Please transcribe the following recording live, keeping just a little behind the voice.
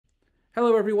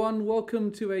Hello, everyone.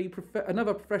 Welcome to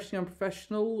another Professionally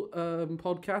Unprofessional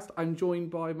podcast. I'm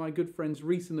joined by my good friends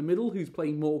Reese in the middle, who's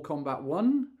playing Mortal Kombat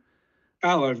 1,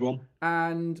 Hello, everyone.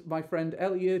 and my friend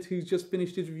Elliot, who's just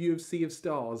finished his review of Sea of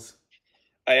Stars.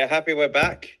 Are you happy we're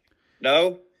back?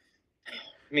 No?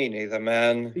 Me neither,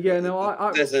 man. Yeah,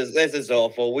 no, This is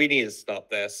awful. We need to stop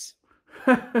this.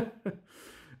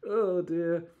 Oh,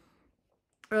 dear.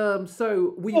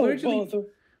 So we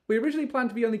originally planned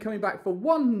to be only coming back for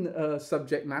one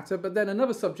subject matter, but then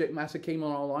another subject matter came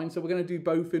on our line, so we're going to do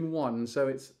both in one.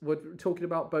 So we're talking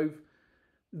about both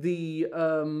the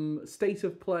state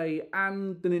of play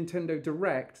and the Nintendo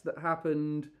Direct that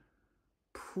happened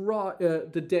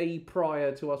the day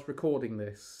prior to us recording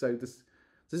this. So this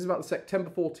is about the September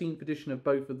 14th edition of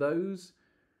both of those.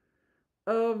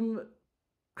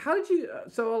 How did you?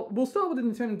 So we'll start with the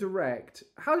Nintendo Direct.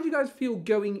 How did you guys feel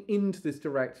going into this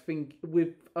Direct?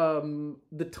 With the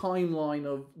timeline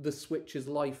of the Switch's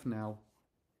life now.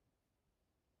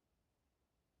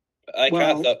 I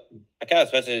kind of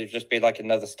expected it to just be like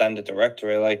another standard Direct,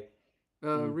 really.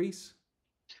 Reese?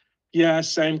 Yeah,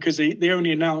 same, because they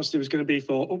only announced it was going to be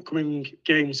for upcoming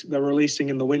games they're releasing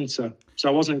in the winter. So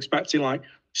I wasn't expecting like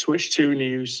Switch 2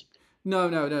 news.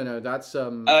 No. That's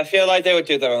I feel like they would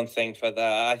do their own thing for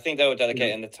that. I think they would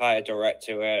dedicate an entire Direct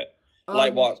to it,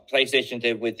 like what PlayStation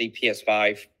did with the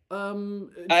PS5. And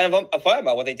I'm fine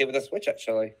about what they did with the Switch,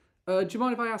 actually. Do you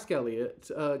mind if I ask Elliot,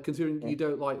 considering you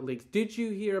don't like leaks, did you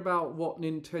hear about what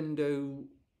Nintendo,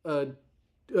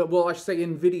 well, I should say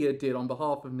Nvidia did on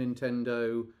behalf of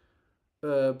Nintendo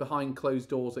behind closed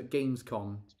doors at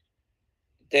Gamescom?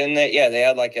 Didn't they? Yeah, they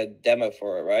had like a demo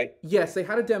for it, right? Yes, they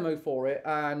had a demo for it,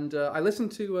 and I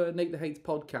listened to Nate the Hate's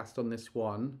podcast on this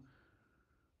one,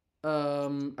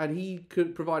 and he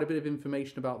could provide a bit of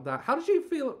information about that. How do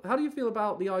you feel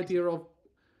about the idea of?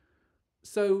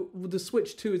 So the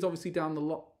Switch 2 is obviously down the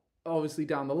line.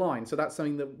 So that's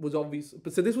something that was obvious.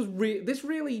 But so this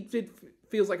really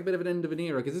feels like a bit of an end of an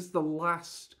era, because this is the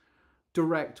last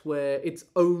Direct where it's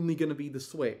only going to be the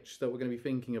Switch that we're going to be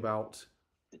thinking about.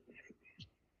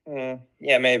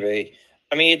 Yeah, maybe.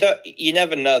 I mean, you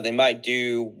never know. They might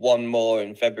do one more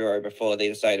in February before they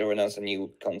decide to announce a new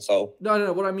console.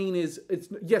 No. What I mean is,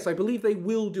 yes, I believe they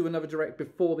will do another Direct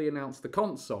before they announce the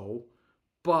console.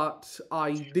 But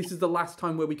this is the last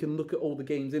time where we can look at all the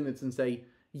games in it and say,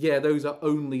 yeah, those are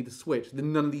only the Switch.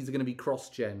 None of these are going to be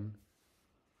cross-gen.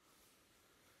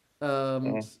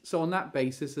 So on that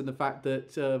basis, and the fact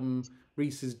that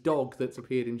Reese's dog that's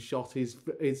appeared in shot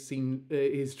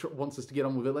wants us to get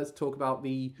on with it, let's talk about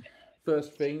the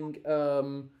first thing.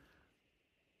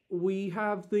 We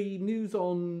have the news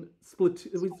on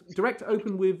Splatoon. Direct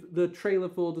open with the trailer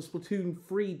for the Splatoon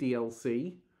 3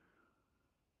 DLC.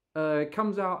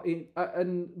 Comes out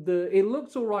it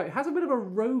looks alright. It has a bit of a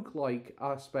roguelike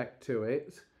aspect to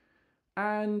it.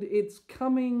 And it's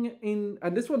coming in,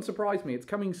 and this one surprised me, it's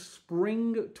coming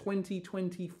spring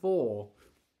 2024.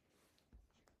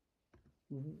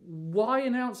 Why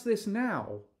announce this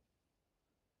now?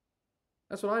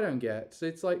 That's what I don't get. So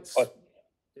it's like, what?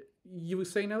 You were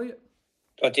saying, Elliot?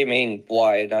 What do you mean,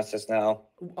 why announce this now?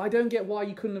 I don't get why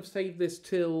you couldn't have saved this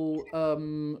till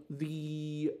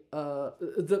the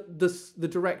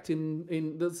Direct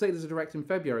in let's say there's a Direct in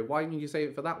February. Why didn't you save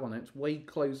it for that one? It's way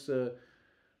closer.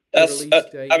 Let's be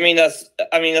honest.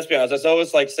 It's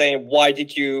always like saying, why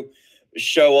did you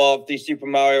show off the Super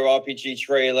Mario RPG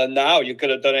trailer now? You could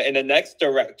have done it in the next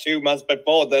Direct 2 months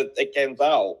before that it came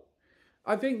out.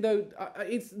 I think, though,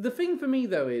 it's the thing for me,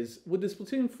 though, is with the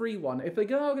Splatoon 3 one, if they're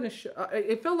going to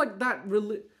it felt like that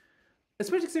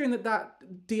especially considering that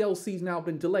DLC's now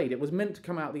been delayed. It was meant to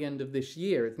come out at the end of this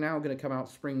year. It's now going to come out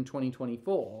spring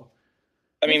 2024.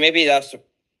 I mean, maybe that's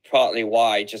partly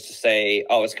why, just to say,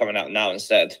 oh, it's coming out now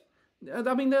instead.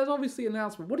 I mean, there's obviously an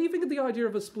announcement. What do you think of the idea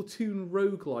of a Splatoon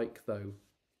roguelike, though?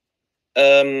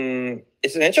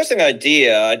 It's an interesting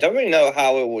idea. I don't really know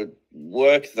how it would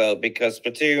work, though, because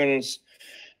Splatoon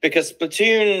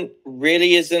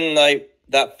really isn't like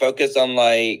that focused on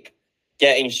like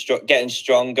getting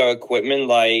stronger equipment.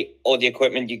 Like all the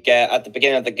equipment you get at the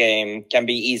beginning of the game can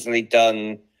be used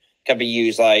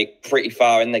like pretty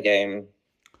far in the game.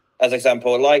 As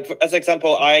example,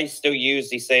 I still use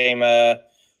the same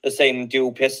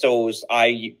dual pistols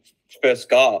I first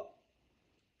got.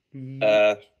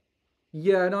 Yeah,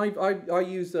 and I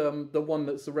use the one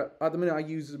that's at the minute I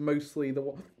use mostly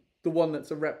the one that's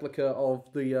a replica of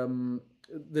the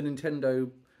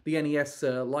Nintendo NES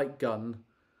light gun.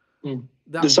 The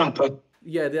Zapper.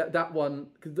 Yeah, that one.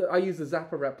 I use the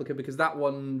Zapper replica because that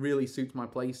one really suits my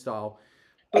playstyle.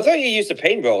 I thought you used a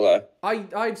paint roller.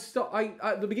 At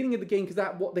the beginning of the game, because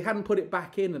they hadn't put it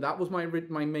back in, and that was my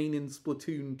main in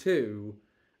Splatoon 2,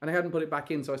 and I hadn't put it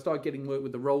back in, so I started getting work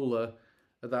with the roller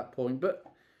at that point. But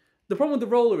the problem with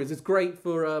the roller is it's great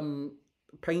for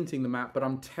painting the map, but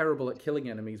I'm terrible at killing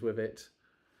enemies with it.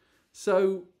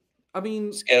 So, I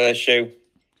mean, skill issue.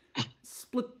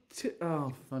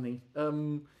 Oh, funny.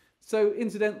 So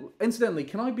incidentally,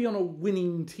 can I be on a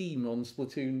winning team on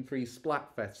Splatoon 3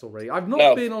 Splatfest already? I've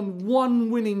not been on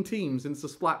one winning team since the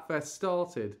Splatfest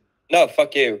started. No,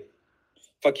 fuck you.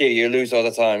 Fuck you. You lose all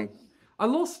the time. I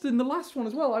lost in the last one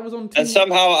as well. I was on team... And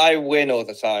somehow I win all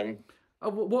the time.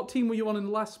 What team were you on in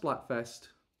the last Splatfest?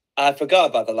 I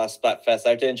forgot about the last Splatfest.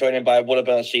 I didn't join in, but I would have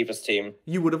been on Shiva's team.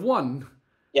 You would have won.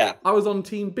 Yeah. I was on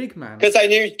Team Big Man. Because I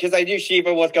knew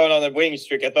Shiva was going on a winning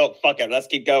streak. I thought, fuck it, let's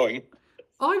keep going.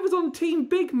 I was on Team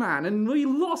Big Man, and we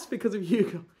lost because of you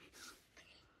guys.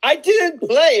 I didn't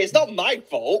play. It's not my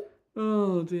fault.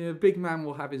 Oh, dear. Big Man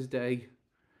will have his day.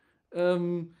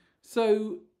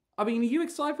 So, I mean, are you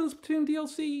excited for the Splatoon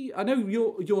DLC? I know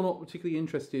you're not particularly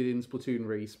interested in Splatoon,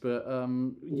 Reese, but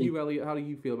you, Elliot, how do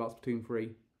you feel about Splatoon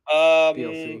 3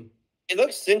 DLC? It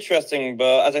looks interesting,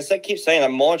 but as I said, keep saying,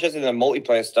 I'm more interested in the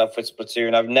multiplayer stuff with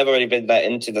Splatoon. I've never really been that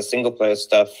into the single player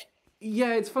stuff.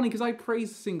 Yeah, it's funny because I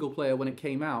praised single player when it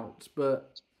came out,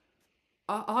 but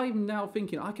I'm now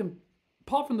thinking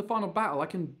apart from the final battle, I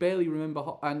can barely remember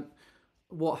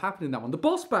what happened in that one. The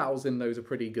boss battles in those are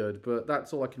pretty good, but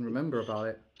that's all I can remember about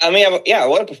it. I mean, I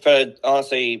would have preferred,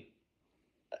 honestly.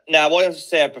 Now, I wouldn't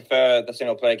say I prefer the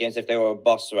single player games if they were a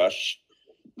boss rush,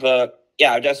 but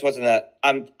yeah, I just wasn't that.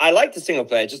 I like the single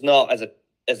player, just not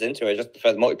as into it. I just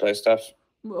prefer the multiplayer stuff.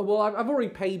 Well, I've already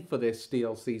paid for this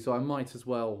DLC, so I might as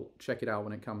well check it out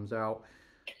when it comes out.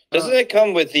 Doesn't it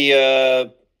come with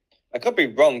the... I could be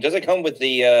wrong. Does it come with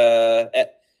the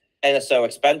NSO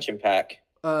expansion pack?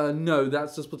 No,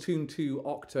 that's the Splatoon 2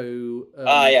 Octo...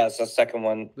 yeah, it's the second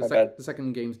one. The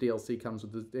second game's DLC comes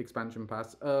with the expansion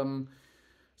pass.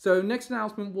 So next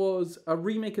announcement was a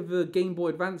remake of the Game Boy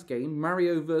Advance game,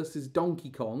 Mario vs. Donkey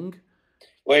Kong.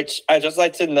 Which I'd just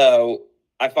like to know,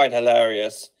 I find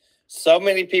hilarious. So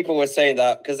many people were saying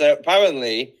that because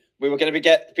apparently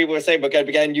people were saying we're going to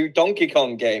be getting a new Donkey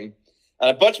Kong game, and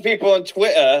a bunch of people on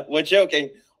Twitter were joking,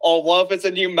 "Oh, what if it's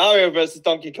a new Mario versus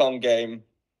Donkey Kong game?"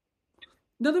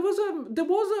 No, Now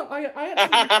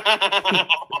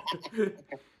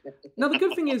the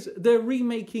good thing is they're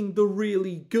remaking the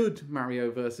really good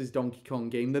Mario versus Donkey Kong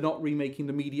game. They're not remaking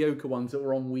the mediocre ones that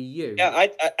were on Wii U. Yeah, I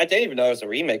didn't even know it was a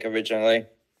remake originally.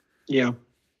 Yeah.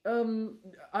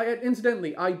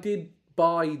 Incidentally, I did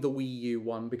buy the Wii U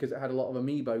one because it had a lot of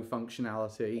amiibo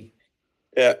functionality.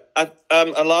 Yeah,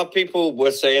 a lot of people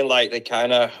were saying like they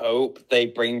kind of hope they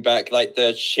bring back like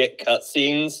the shit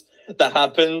cutscenes that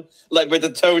happen, like with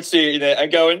the Toad suit in it,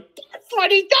 and going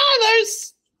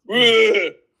 $20.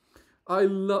 I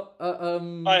love.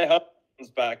 I hope it comes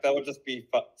back. That would just be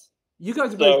fucked. You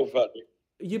guys so funny.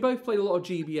 You both played a lot of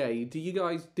GBA. Did you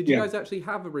guys actually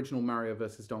have original Mario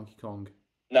versus Donkey Kong?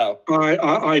 No,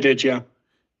 I did, yeah.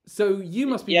 So you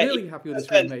must be really happy with this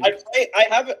remake. I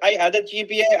had a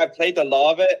GBA. I played a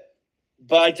lot of it,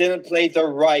 but I didn't play the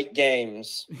right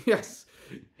games. Yes.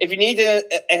 If you need a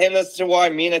hint as to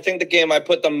what I mean, I think the game I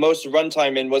put the most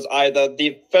runtime in was either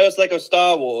the first Lego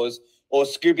Star Wars or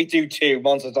Scooby-Doo 2: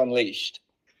 Monsters Unleashed.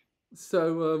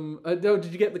 So, did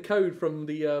you get the code from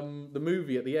the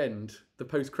movie at the end, the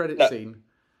post-credit scene?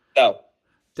 No.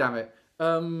 Damn it.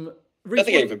 Reese, I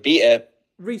think I even beat it.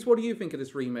 Reese, what do you think of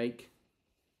this remake?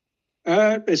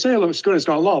 It certainly looks good. It's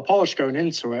got a lot of polish going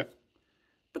into it.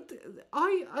 But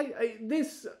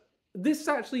this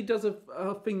actually does a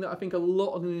thing that I think a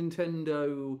lot of the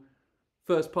Nintendo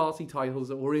first-party titles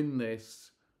that were in this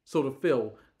sort of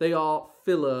fill. They are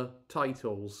filler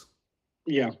titles.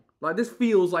 Yeah. Like, this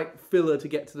feels like filler to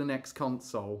get to the next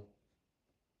console.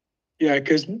 Yeah,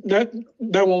 because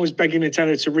no one was begging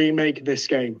Nintendo to remake this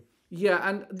game. Yeah,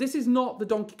 and this is not the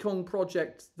Donkey Kong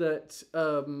project that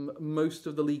most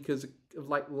of the leakers of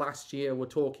like last year were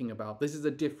talking about. This is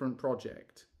a different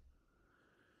project.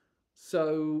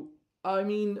 So, I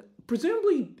mean,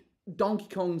 presumably Donkey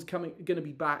Kong's going to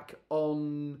be back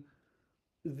on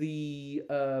the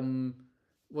on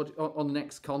the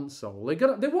next console. They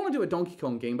want to do a Donkey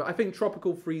Kong game, but I think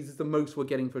Tropical Freeze is the most we're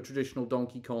getting for traditional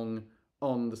Donkey Kong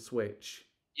on the Switch.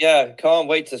 Yeah, can't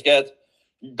wait to get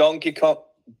Donkey Kong.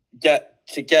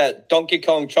 Get Donkey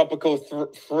Kong Tropical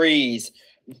Freeze,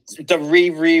 the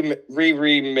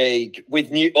remake with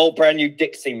brand new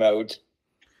Dixie mode.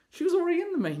 She was already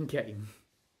in the main game.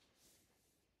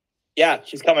 Yeah,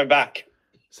 she's coming back.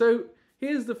 So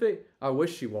Here's the thing. I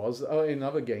wish she was in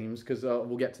other games because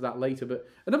we'll get to that later. But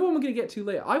another one we're going to get to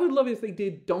later. I would love it if they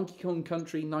did Donkey Kong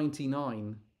Country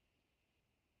 99.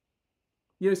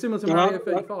 You know, similar to Mario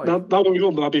 35. That would be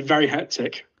fun, but that'd be very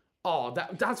hectic. Oh,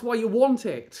 that's why you want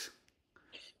it.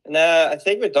 Nah, I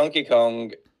think with Donkey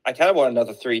Kong, I kind of want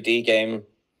another 3D game.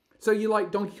 So you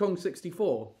like Donkey Kong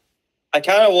 64? I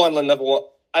kind of want another one.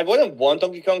 I wouldn't want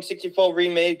Donkey Kong 64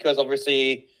 remade because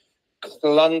obviously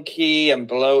clunky and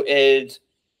bloated.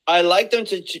 I like them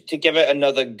to give it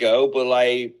another go, but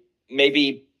like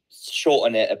maybe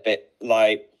shorten it a bit,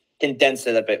 like condense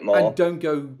it a bit more. And don't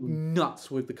go nuts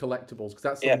with the collectibles because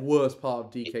that's the worst part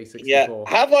of DK64. Yeah,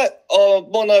 have like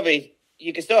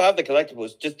you can still have the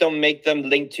collectibles, just don't make them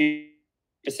linked to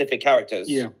specific characters.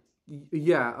 Yeah.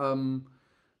 I mean,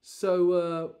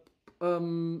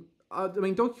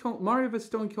 Mario vs.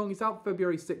 Donkey Kong is out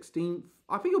February 16th.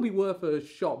 I think it'll be worth a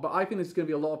shot, but I think there's going to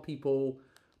be a lot of people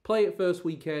play it first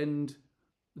weekend,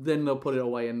 then they'll put it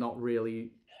away and not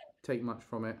really take much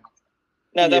from it.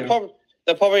 No, they'll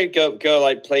probably go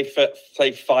like play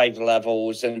 5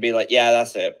 levels and be like, yeah,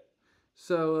 that's it.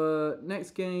 So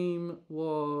next game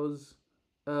was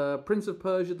Prince of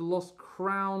Persia: The Lost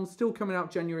Crown, still coming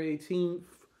out January 18th.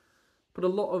 Put a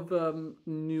lot of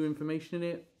new information in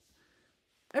it.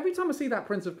 Every time I see that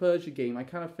Prince of Persia game, I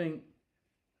kind of think,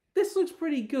 this looks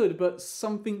pretty good, but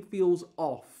something feels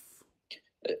off.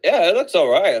 Yeah, it looks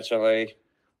alright, actually.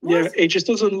 Yeah, it just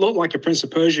doesn't look like a Prince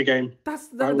of Persia game. I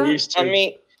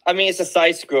mean, it's a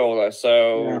side-scroller,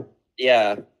 so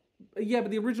yeah. Yeah,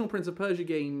 but the original Prince of Persia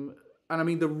game, and I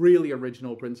mean the really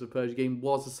original Prince of Persia game,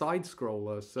 was a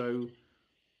side-scroller, so...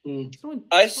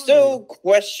 I still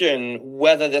question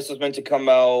whether this was meant to come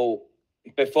out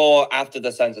before or after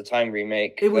the Sands of Time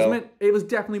remake. It was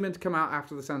definitely meant to come out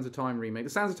after the Sands of Time remake. The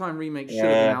Sands of Time remake should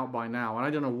have been out by now, and I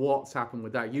don't know what's happened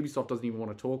with that. Ubisoft doesn't even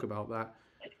want to talk about that.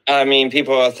 I mean,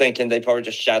 people are thinking they probably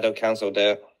just shadow cancelled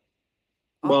it.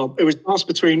 Well, it was passed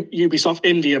between Ubisoft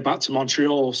India back to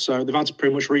Montreal, so they've had to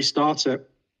pretty much restart it.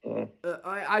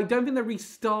 I don't think they're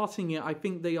restarting it. I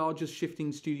think they are just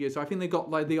shifting studios. So I think they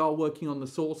are working on the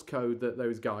source code that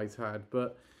those guys had.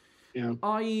 But yeah,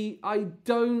 I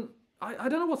don't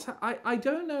know I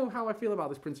don't know how I feel about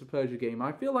this Prince of Persia game.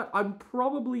 I feel like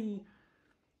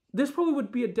this probably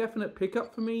would be a definite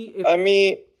pickup for me. I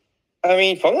mean,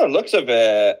 from the looks of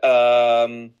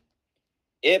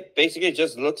it basically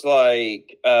just looks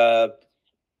like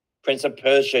Prince of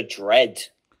Persia Dread,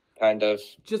 kind of.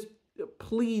 Just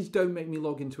please don't make me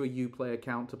log into a Uplay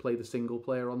account to play the single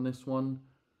player on this one.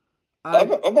 I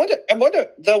wonder,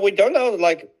 though we don't know,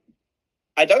 like,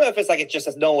 I don't know if it's like it's just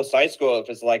a normal side scroll, if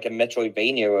it's like a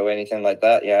Metroidvania or anything like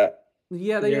that. Yeah.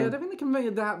 Yeah, I don't think they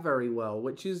conveyed that very well.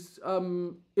 Which is,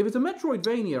 if it's a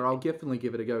Metroidvania, I'll definitely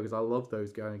give it a go because I love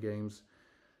those kind of games.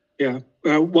 Yeah.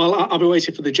 Well, I'll be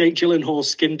waiting for the Jake Gyllenhaal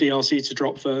skin DLC to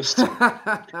drop first.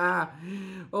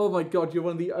 Oh my god, you're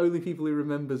one of the only people who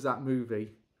remembers that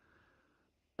movie.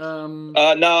 No,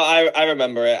 I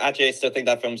remember it. Actually, I still think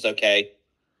that film's okay.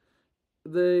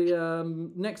 The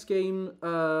next game,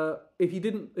 by the way,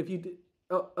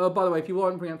 if you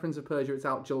want to bring out Prince of Persia, it's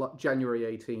out January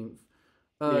 18th.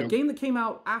 Game that came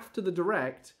out after the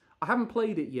Direct, I haven't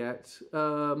played it yet.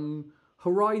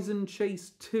 Horizon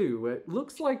Chase 2. It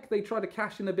looks like they try to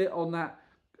cash in a bit on that.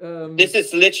 This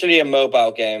is literally a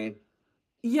mobile game.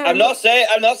 Yeah, I'm not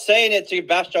saying it to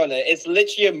bash on it. It's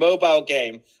literally a mobile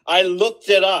game. I looked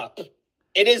it up.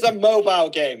 It is a mobile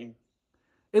game.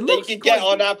 That you can get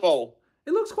on Apple.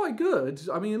 It looks quite good.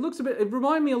 I mean, it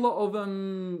reminds me a lot of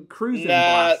Cruising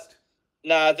Blast.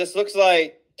 Nah, this looks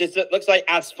like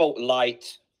Asphalt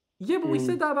Light. Yeah, but we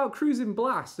said that about Cruising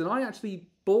Blast, and I actually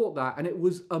bought that, and it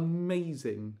was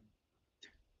amazing.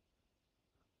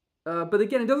 But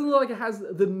again, it doesn't look like it has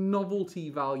the novelty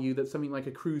value that something like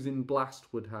a Cruising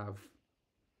Blast would have.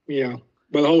 Yeah,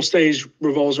 but the whole stage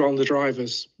revolves around the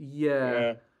drivers.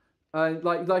 Yeah.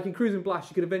 Like in Cruising Blast,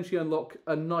 you could eventually unlock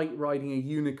a knight riding a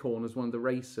unicorn as one of the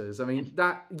racers. I mean,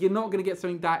 that you're not going to get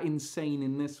something that insane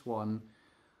in this one.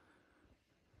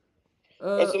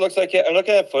 It looks like it. I'm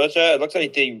looking at footage. It looks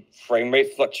like the frame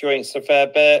rate fluctuates a fair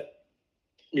bit.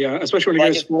 Yeah, especially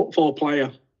when it goes four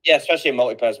player. Yeah, especially in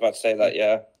multiplayer. I was about to say that.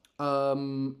 Yeah.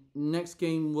 Next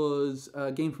game was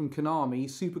a game from Konami,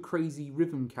 Super Crazy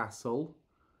Rhythm Castle.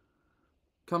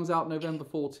 Comes out November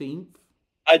 14th.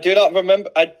 I do not remember.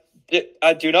 I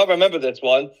do not remember this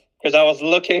one because I was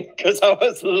looking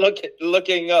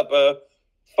up a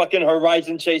fucking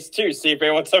Horizon Chase 2, see if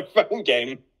it was a phone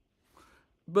game.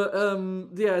 But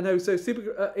so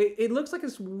Super. It looks like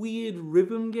this weird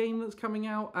rhythm game that's coming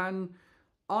out, and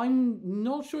I'm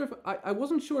not sure if I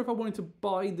wasn't sure if I wanted to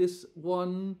buy this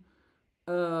one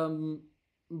But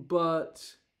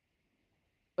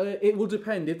it will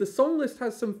depend. If the song list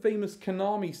has some famous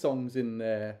Konami songs in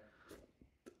there,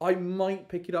 I might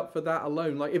pick it up for that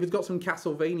alone. Like, if it's got some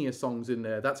Castlevania songs in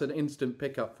there, that's an instant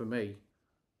pickup for me.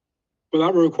 Well,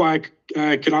 that will require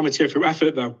Konami to go through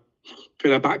effort, though, for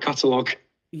their back catalogue.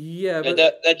 Yeah, but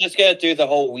they're just going to do the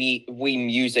whole Wii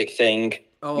music thing,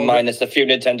 minus the few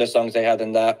Nintendo songs they had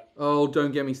in that. Oh,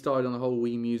 don't get me started on the whole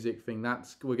Wii music thing.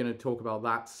 We're going to talk about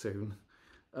that soon.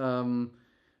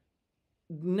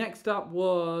 Next up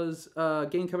was a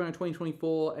game coming out in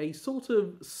 2024, a sort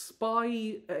of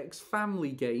Spy X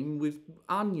Family game with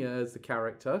Anya as the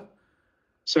character.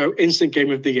 So, instant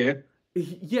game of the year.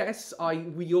 Yes,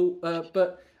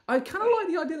 but I kind of like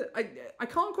the idea that I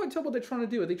can't quite tell what they're trying to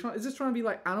do. Is this trying to be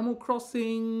like Animal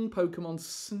Crossing, Pokemon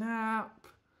Snap?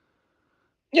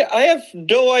 Yeah, I have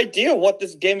no idea what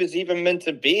this game is even meant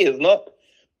to be. It's not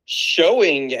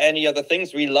showing any of the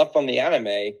things we love from the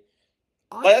anime.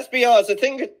 Let's be honest. The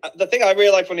thing I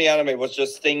really liked from the anime was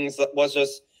just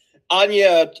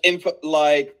Anya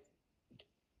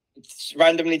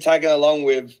randomly tagging along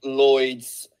with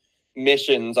Lloyd's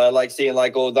missions. I like seeing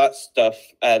like all that stuff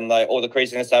and like all the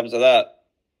craziness happens to that.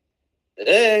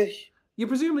 You're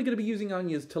presumably going to be using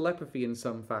Anya's telepathy in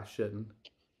some fashion.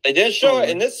 They didn't show it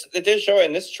in this. They didn't show it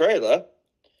in this trailer.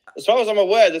 As far as I'm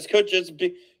aware, this could just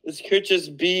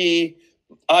be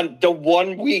on the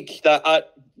 1 week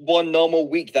that one normal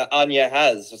week that Anya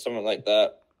has, or something like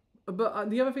that. But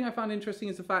the other thing I found interesting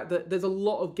is the fact that there's a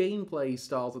lot of gameplay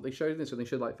styles that they showed in this. So they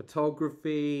showed like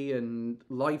photography and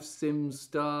life sim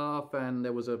stuff, and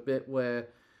there was a bit where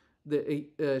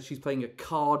she's playing a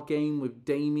card game with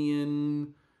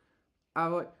Damien.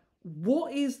 I'm like,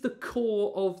 what is the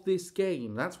core of this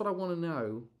game? That's what I want to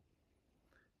know.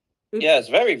 Yeah, it's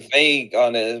very vague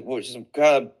on it, which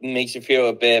kind of makes you feel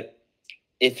a bit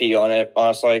iffy on it,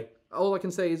 honestly. All I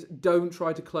can say is don't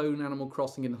try to clone Animal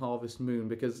Crossing and Harvest Moon,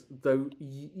 because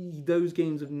those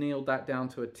games have nailed that down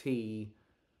to a T.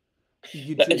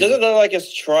 It doesn't look like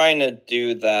it's trying to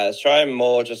do that. It's trying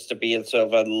more just to be sort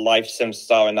of a life sim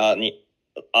style in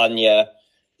Anya.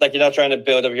 Like, you're not trying to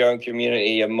build up your own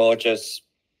community. You're more just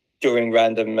doing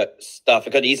random stuff.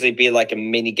 It could easily be like a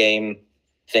mini game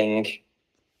thing.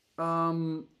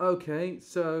 Okay,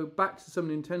 so back to some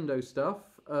Nintendo stuff.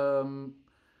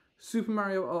 Super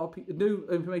Mario RPG. New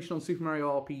information on Super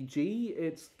Mario RPG.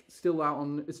 It's still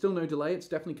no delay. It's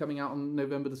definitely coming out on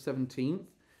November the 17th.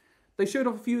 They showed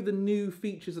off a few of the new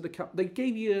features of the. They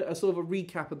gave you a sort of a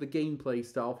recap of the gameplay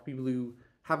style for people who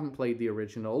haven't played the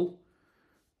original,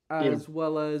 as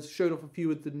well as showed off a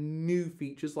few of the new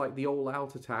features like the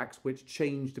all-out attacks, which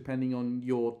change depending on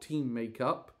your team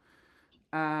makeup,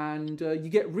 and you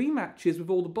get rematches with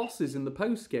all the bosses in the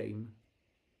post game.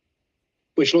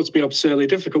 Which looks to be absurdly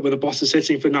difficult with the bosses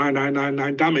hitting for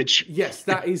 9999 damage. Yes,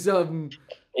 that is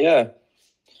Yeah,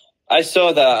 I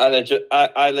saw that.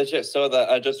 I legit saw that.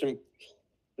 I just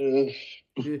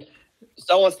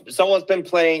someone's been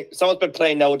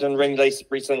playing Elden Ring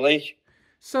recently.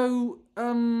 So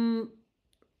I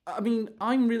mean,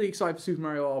 I'm really excited for Super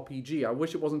Mario RPG. I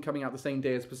wish it wasn't coming out the same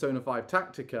day as Persona 5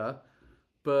 Tactica,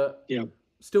 but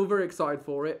still very excited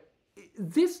for it.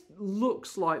 This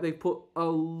looks like they've put a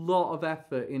lot of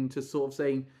effort into sort of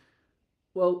saying,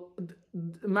 well,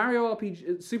 Super Mario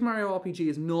RPG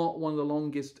is not one of the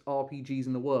longest RPGs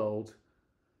in the world.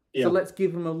 So let's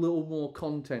give them a little more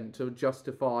content to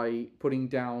justify putting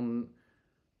down,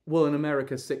 well, in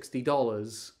America,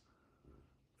 $60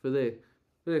 for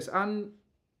this. And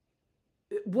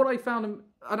what I found,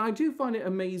 and I do find it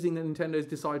amazing that Nintendo's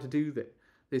decided to do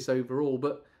this overall,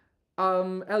 but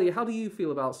Elliot, how do you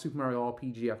feel about Super Mario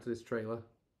RPG after this trailer?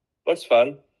 Looks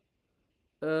fun.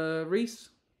 Reese?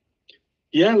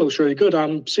 Yeah, it looks really good.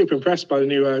 I'm super impressed by the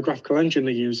new graphical engine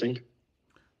they're using.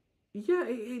 Yeah,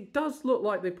 it does look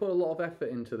like they put a lot of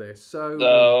effort into this. So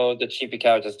the chibi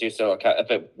characters do still look a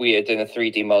bit weird in the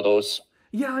 3D models.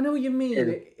 Yeah, I know what you mean.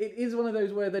 It is one of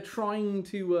those where they're trying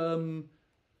to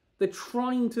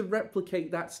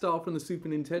replicate that style from the Super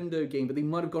Nintendo game, but they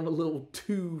might have gone a little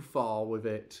too far with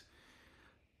it.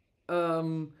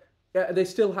 They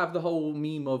still have the whole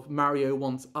meme of Mario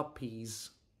wants uppies.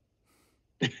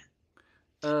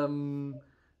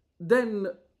 Then,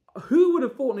 who would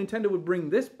have thought Nintendo would bring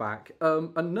this back?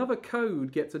 Another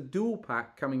Code gets a dual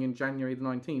pack coming in January the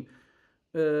 19th,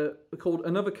 called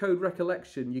Another Code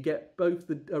Recollection. You get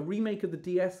both a remake of the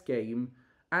DS game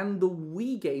and the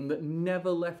Wii game that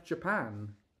never left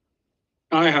Japan.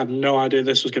 I had no idea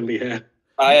this was going to be here.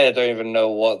 I don't even know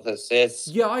what this is.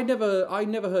 Yeah, I never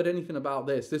heard anything about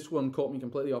this. This one caught me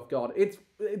completely off guard.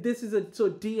 This is a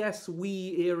sort of DS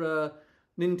Wii era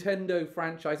Nintendo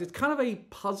franchise. It's kind of a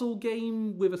puzzle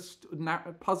game with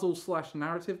a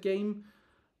puzzle/narrative game.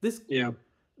 This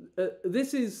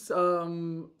is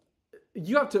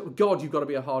you have to. God, you've got to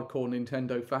be a hardcore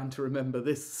Nintendo fan to remember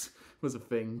this was a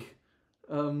thing.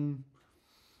 I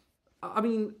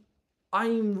mean,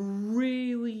 I'm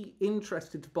really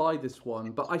interested to buy this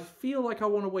one, but I feel like I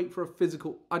want to wait for a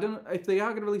physical. I don't know if they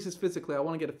are going to release this physically. I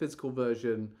want to get a physical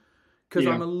version because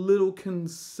I'm a little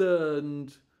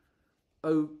concerned.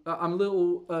 I'm a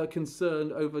little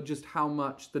concerned over just how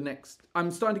much the next. I'm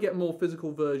starting to get more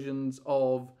physical versions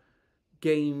of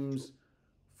games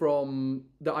from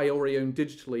that I already own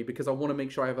digitally because I want to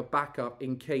make sure I have a backup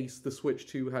in case the Switch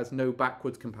 2 has no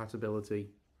backwards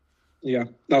compatibility. Yeah,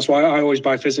 that's why I always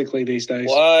buy physically these days.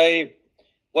 Why?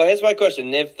 Well, here's my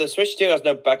question: if the Switch 2 has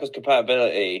no backwards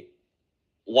compatibility,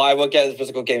 why would getting the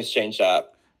physical games change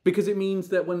that? Because it means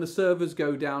that when the servers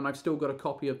go down, I've still got a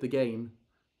copy of the game.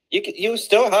 You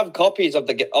still have copies of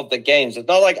the games. It's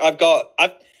not like I've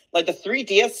like the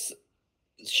 3DS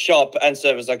shop and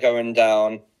servers are going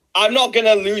down. I'm not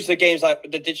gonna lose the games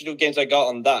like the digital games I got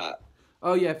on that.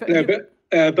 Oh yeah, but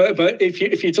if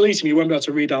you delete them, you won't be able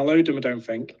to re-download them. I don't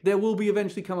think there will be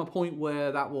eventually come a point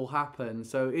where that will happen.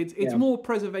 So it's more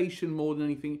preservation more than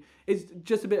anything. It's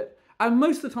just a bit. And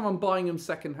most of the time, I'm buying them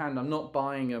secondhand. I'm not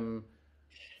buying them.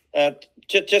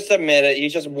 Just admit it. You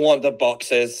just want the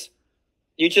boxes.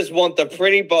 You just want the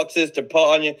pretty boxes to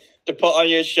put on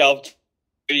your shelf.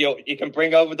 You can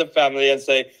bring over the family and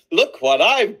say, "Look what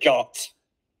I've got."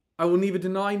 I will neither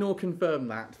deny nor confirm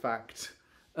that fact.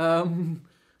 Then...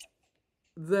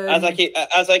 As I keep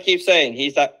saying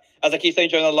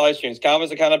during the live streams, Calvin's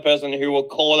the kind of person who will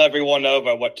call everyone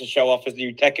over to show off his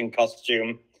new Tekken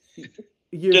costume.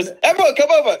 Just everyone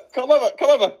come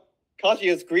over. Can't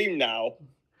you scream now?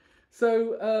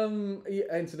 So,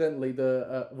 incidentally,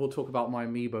 we'll talk about my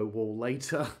amiibo wall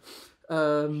later.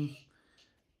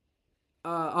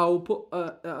 I'll put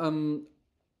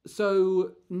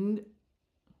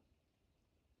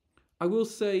I will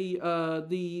say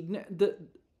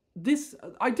this.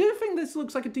 I do think this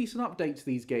looks like a decent update to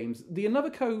these games. I mean,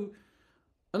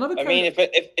 if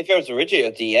it was originally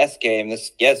a DS game,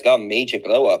 it's got a major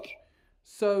glow up.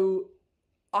 So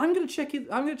I'm gonna check it.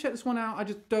 I'm gonna check this one out. I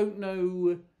just don't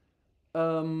know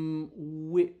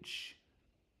which.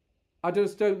 I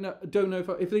just don't know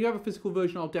if they have a physical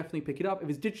version. I'll definitely pick it up. If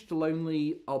it's digital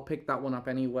only, I'll pick that one up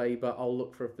anyway. But I'll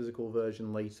look for a physical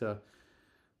version later.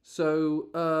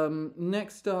 So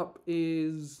next up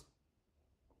is.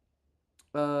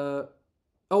 Oh,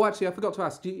 actually, I forgot to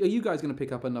ask. Are you guys going to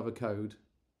pick up another code?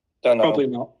 Don't know. Probably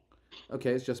not.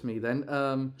 Okay, it's just me then.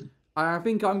 I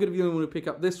think I'm going to be the only one to pick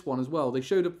up this one as well. They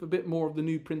showed up a bit more of the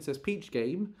new Princess Peach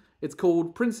game. It's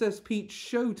called Princess Peach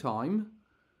Showtime.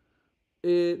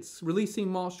 It's releasing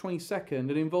March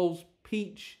 22nd. It involves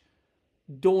Peach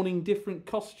donning different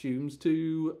costumes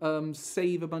to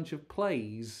save a bunch of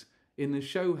plays in the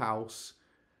show house.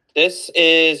 This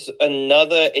is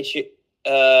another issue.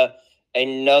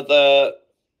 Another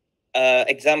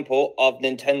example of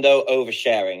Nintendo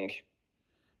oversharing.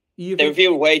 They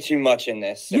reveal way too much in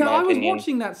this. Yeah, I was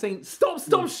watching that saying,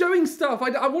 stop showing stuff.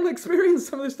 I want to experience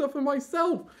some of this stuff for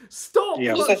myself. Stop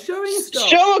showing stuff.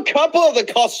 Show a couple of the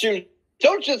costumes.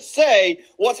 Don't just say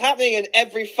what's happening in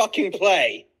every fucking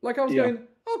play. Like I was going,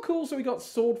 oh cool, so we got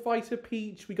Sword Fighter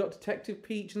Peach, we got Detective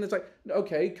Peach, and there's like,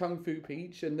 okay, Kung Fu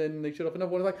Peach, and then they showed off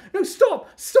another one. Like, no, stop!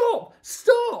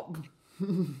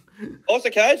 Also,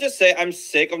 can I just say I'm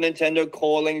sick of Nintendo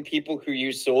calling people who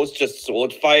use swords just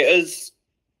sword fighters?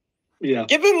 Yeah.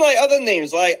 Give them like other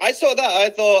names. Like I saw that, I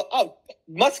thought, oh,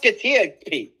 Musketeer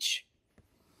Peach.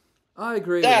 I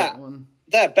agree with that one.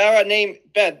 That Barrett name.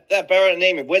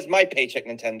 Where's my paycheck,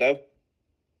 Nintendo?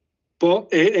 But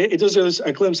it does give us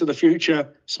a glimpse of the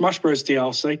future Smash Bros.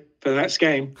 DLC for the next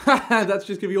game. That's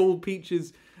just gonna be all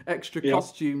Peach's extra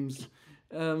costumes.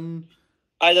 Either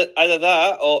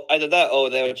that, or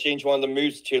they'll change one of the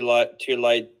moves to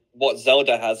like what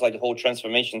Zelda has, like the whole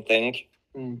transformation thing.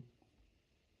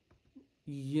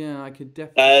 Yeah, I could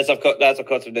definitely. That's of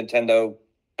course if Nintendo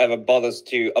ever bothers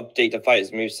to update the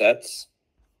fighters' movesets.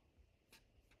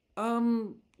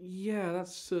 Yeah,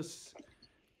 that's just.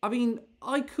 I mean,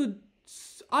 I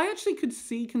actually could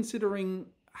see, considering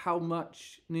how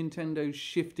much Nintendo's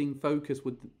shifting focus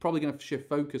probably going to shift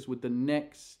focus with the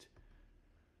next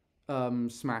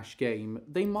Smash game.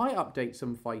 They might update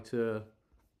some fighter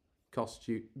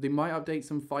costume. They might update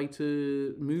some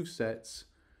fighter movesets.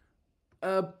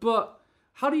 But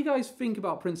how do you guys think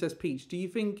about Princess Peach? Do you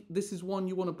think this is one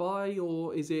you want to buy,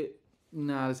 or is it,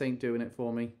 nah, this ain't doing it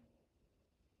for me?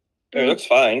 It looks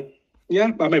fine.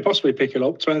 Yeah, I may possibly pick it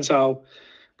up. Depends how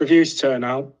reviews turn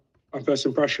out and first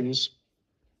impressions.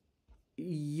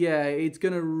 Yeah, it's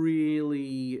gonna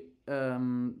really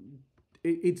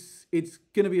it's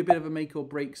gonna be a bit of a make or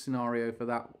break scenario for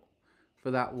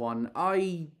that one.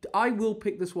 I will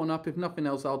pick this one up. If nothing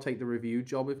else, I'll take the review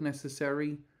job if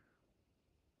necessary.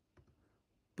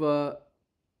 But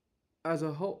as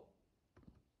a whole,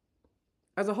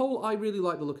 I really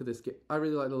like the look of this. I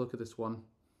really like the look of this one.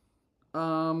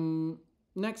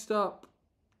 Next up,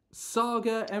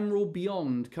 Saga Emerald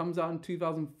Beyond comes out in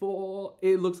 2004.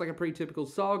 It looks like a pretty typical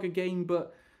Saga game,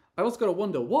 but I also got to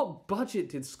wonder, what budget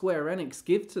did Square Enix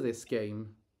give to this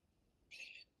game?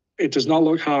 It does not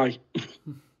look high.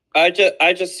 I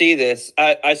just see this.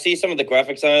 I see some of the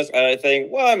graphics on this, and I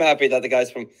think, well, I'm happy that the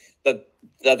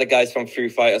guys from Foo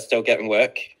Fighter are still getting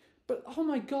work. But oh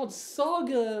my god,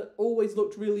 Saga always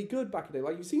looked really good back in the day.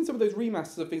 Like, you've seen some of those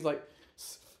remasters of things like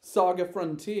Saga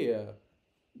Frontier.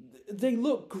 They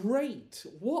look great.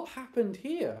 What happened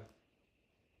here?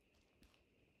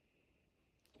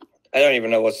 I don't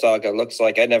even know what Saga looks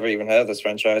like. I never even heard of this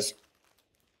franchise.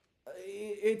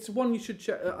 It's one you should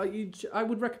check. I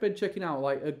would recommend checking out.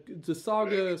 Like, the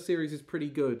Saga series is pretty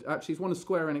good. Actually, it's one of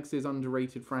Square Enix's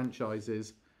underrated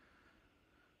franchises.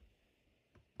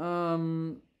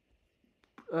 That's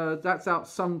out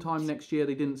sometime next year.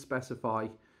 They didn't specify.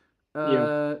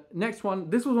 Next one.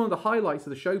 This was one of the highlights of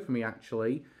the show for me,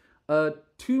 actually.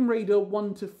 Tomb Raider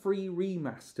 1 to 3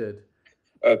 remastered.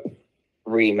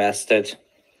 Remastered.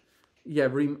 Yeah,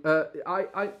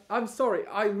 I'm sorry.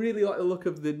 I really like the look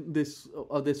of this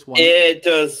one. It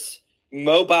does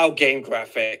mobile game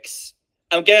graphics.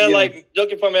 I'm getting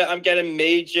looking from it. I'm getting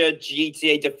major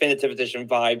GTA Definitive Edition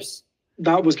vibes.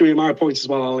 That was going to be my point as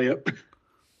well, Elliot.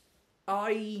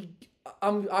 I'm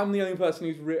the only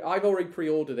person who's I've already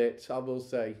pre-ordered it. I will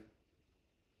say.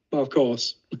 Well, of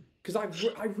course. Because I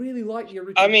really like the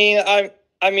original.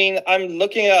 I'm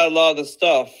looking at a lot of the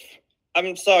stuff.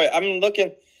 I'm sorry. I'm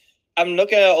looking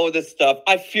at all this stuff.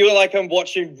 I feel like I'm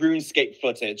watching RuneScape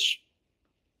footage.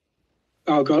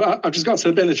 Oh god, I've just got to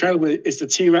the bit of the trailer where it's the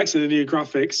T-Rex and the new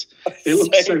graphics. It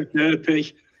looks so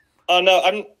derpy. Oh no,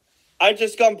 I've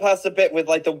just gone past a bit with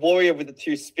like the warrior with the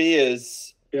 2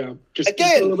 spears. Yeah, just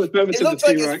a little bit further to the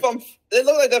T-Rex. They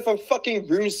look like they're from fucking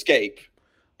RuneScape.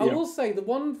 I will say the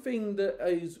one thing that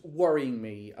is worrying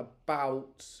me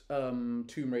about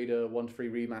Tomb Raider 1 to 3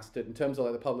 remastered in terms of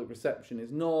like the public reception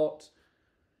is not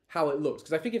how it looks,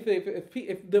 because I think if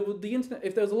there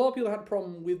was a lot of people that had a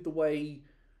problem with the way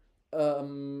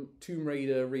Tomb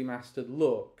Raider remastered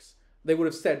looks, they would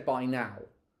have said by now.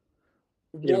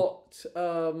 Yeah. What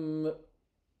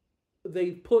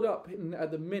they've put up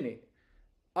at the minute,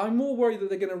 I'm more worried that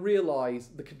they're going to realise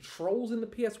the controls in the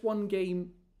PS1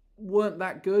 game weren't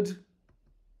that good.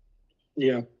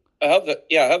 Yeah. I hope they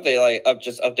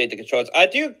just update the controls. I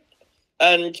do.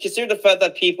 And consider the fact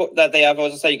that they have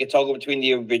also said you can toggle between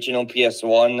the original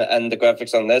PS1 and the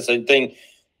graphics on this. I think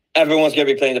everyone's going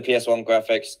to be playing the PS1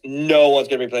 graphics. No one's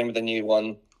going to be playing with the new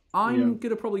one. I'm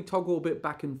going to probably toggle a bit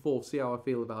back and forth, see how I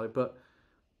feel about it. But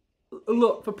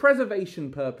look, for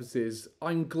preservation purposes,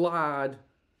 I'm glad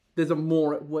there's a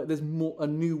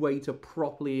new way to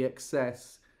properly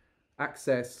access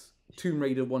Tomb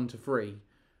Raider 1 to 3.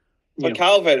 But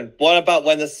Calvin, what about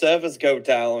when the servers go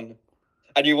down?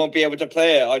 And you won't be able to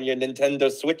play it on your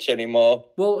Nintendo Switch anymore.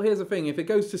 Well, here's the thing. If it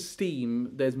goes to Steam,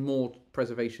 there's more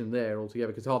preservation there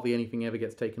altogether, because hardly anything ever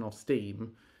gets taken off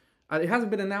Steam. And it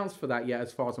hasn't been announced for that yet,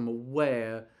 as far as I'm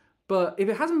aware. But if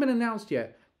it hasn't been announced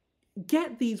yet,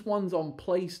 get these ones on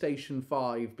PlayStation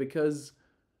 5, because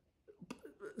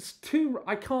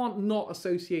I can't not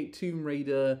associate Tomb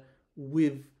Raider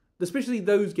with, especially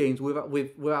those games,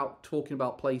 without talking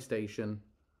about PlayStation.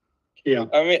 Yeah,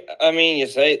 I mean, you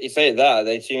say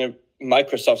that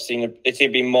Microsoft seem to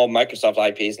be more Microsoft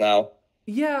IPs now.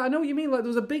 Yeah, I know what you mean. Like, there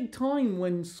was a big time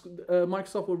when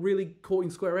Microsoft were really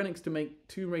courting Square Enix to make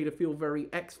Tomb Raider feel very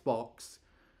Xbox.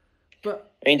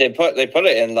 But I mean, they put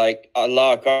it in like a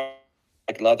lot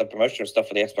of the promotional stuff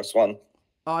for the Xbox One.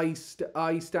 I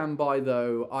stand by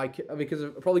though.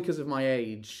 Because of my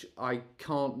age, I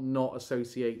can't not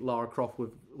associate Lara Croft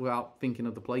without thinking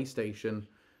of the PlayStation.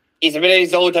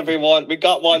 He's old, everyone. We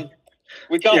got one.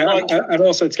 One. And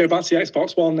also, to go back to the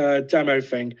Xbox One demo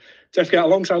thing, don't forget,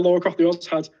 alongside Lara Croft, they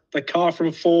also had the car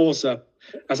from Forza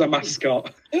as a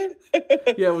mascot. Yeah,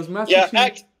 it was Master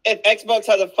Chief. If Xbox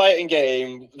had a fighting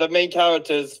game, the main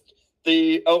characters,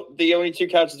 the only 2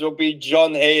 characters will be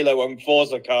John Halo and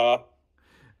Forza car.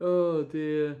 Oh,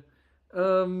 dear.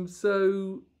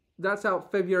 So, that's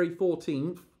out February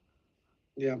 14th.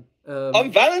 Yeah.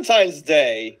 On Valentine's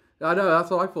Day. I know, that's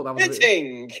what I thought. That was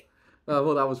fitting.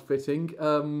 Well, that was fitting.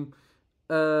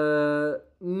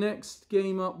 Next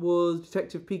game up was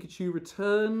Detective Pikachu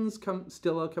Returns,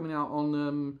 still coming out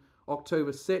on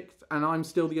October 6th, and I'm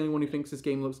still the only one who thinks this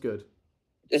game looks good.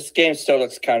 This game still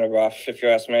looks kind of rough, if you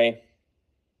ask me.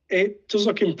 It does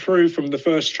look improved from the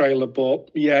first trailer, but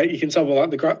yeah, you can tell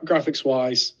like the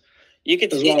graphics-wise. You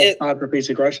can as see well it. Bad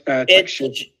repeated texture.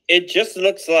 It just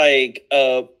looks like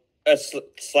a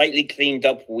slightly cleaned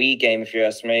up Wii game, if you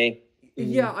ask me.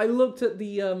 Yeah, I looked at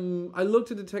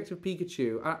Detective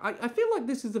Pikachu. I feel like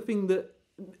this is the thing that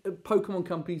Pokemon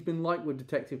Company's been like with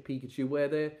Detective Pikachu, where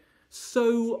they're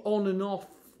so on and off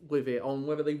with it on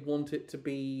whether they want it to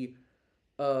be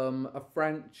a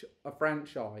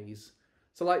franchise.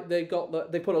 So like they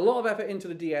put a lot of effort into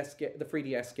the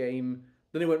 3DS game.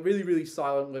 Then they went really, really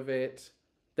silent with it.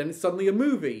 Then it's suddenly a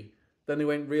movie. Then they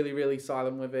went really, really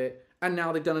silent with it, and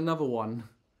now they've done another one.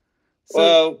 So,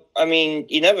 well, I mean,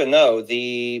 you never know.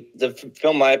 The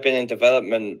film might have been in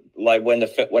development like when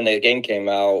the game came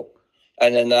out,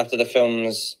 and then after the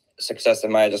film's success, they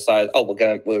might have decided, oh,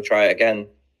 we'll try it again.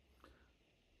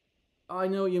 I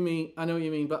know what you mean.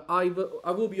 But I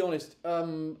will be honest.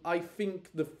 I think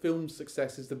the film's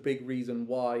success is the big reason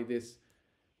why this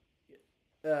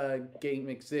game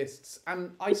exists,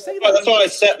 and I say that. That's what I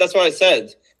said. That's what I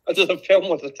said. After the film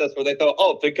was successful, they thought,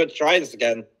 oh, they could try this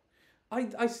again.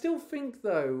 I still think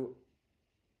though.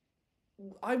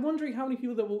 I'm wondering how many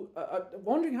people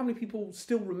wondering how many people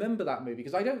still remember that movie,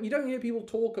 because you don't hear people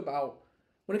talk about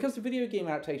when it comes to video game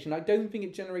adaptation. I don't think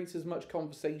it generates as much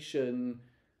conversation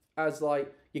as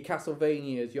like your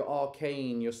Castlevanias, your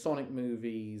Arcane, your Sonic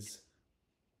movies.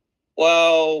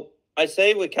 Well, I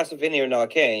say with Castlevania and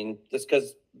Arcane, just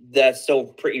because they're still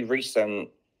pretty recent.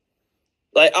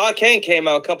 Like Arcane came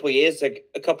out a couple years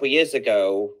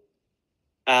ago,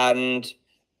 and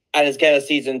it's getting a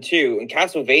season 2, and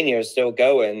Castlevania is still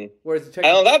going. Whereas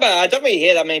I don't really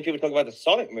hear that many people talk about the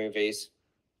Sonic movies.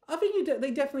 I think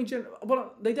they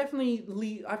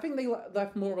definitely I think they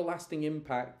left more of a lasting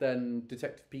impact than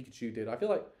Detective Pikachu did. I feel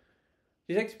like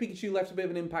Detective Pikachu left a bit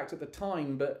of an impact at the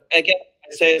time, but again,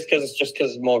 I say it's because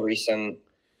it's more recent.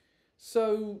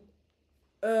 So,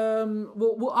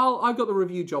 I've got the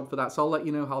review job for that, so I'll let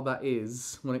you know how that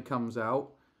is when it comes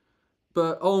out.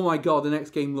 But oh my god, the next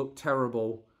game looked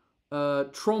terrible.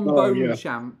 Trombone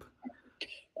Champ.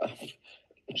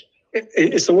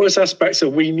 It's the worst aspects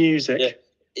of Wii Music. Yeah.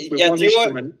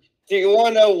 Do you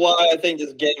want to know why I think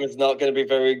this game is not going to be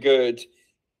very good?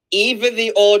 Even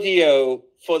the audio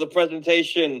for the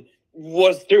presentation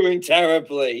was doing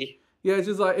terribly. Yeah, it's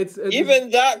just like even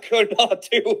that could not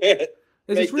do it.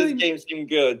 Make this game seem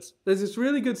good. There's this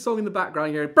really good song in the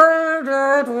background here,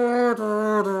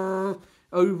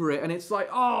 over it, and it's like,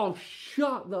 oh,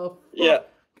 shut the fuck. Yeah,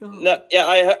 up. No,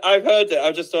 yeah, I've heard it.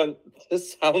 I've just done.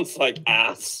 This sounds like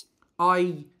ass.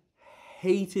 I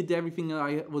hated everything.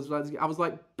 I was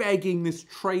like begging this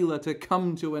trailer to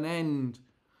come to an end.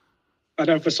 I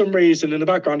know, for some reason in the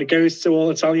background it goes to all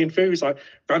Italian foods, like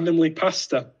randomly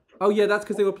pasta. Oh yeah, that's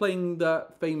because they were playing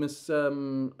that famous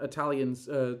Italian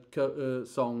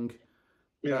song.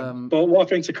 Yeah, but what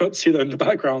thing to cut to though in the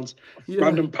background? Yeah.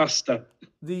 Random pasta.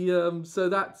 So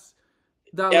that's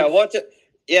that.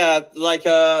 Yeah, like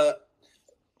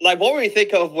what we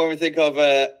think of when we think of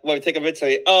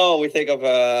Italy. Oh, we think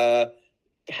of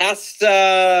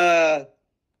pasta,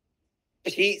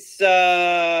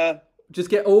 pizza. Just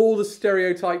get all the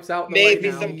stereotypes out there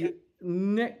right now.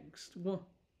 Next one.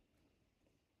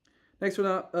 Next one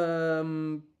up,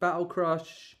 Battle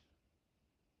Crush.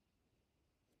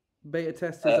 Beta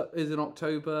test is in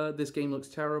October. This game looks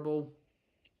terrible.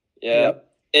 Yeah.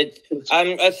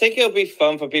 I think it'll be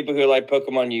fun for people who like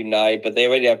Pokemon Unite, but they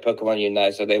already have Pokemon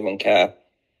Unite, so they won't care.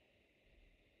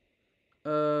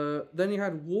 Then you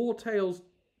had War Tales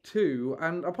 2,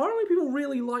 and apparently people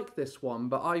really like this one,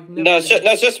 but I've never... No,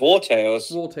 it's just War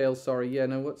Tales. War Tales, sorry. Yeah,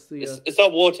 no, what's the... It's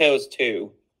not War Tales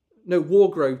 2. No,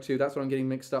 Wargrove 2, that's what I'm getting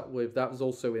mixed up with. That was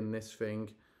also in this thing.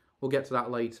 We'll get to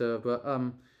that later, but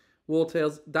War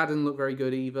Tales, that didn't look very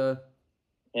good either.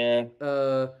 Yeah.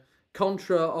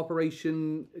 Contra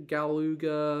Operation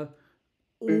Galuga.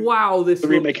 Wow, the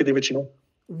remake of the original.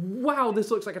 Wow, this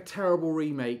looks like a terrible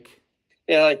remake.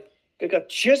 Yeah, like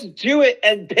just do it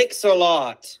and pixel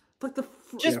art. Like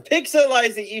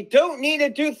pixelize it. You don't need to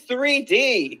do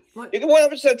 3D. You can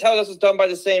 100% tell this was done by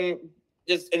in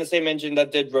the same engine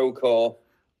that did Roll Call.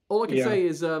 All I can say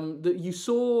is that you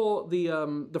saw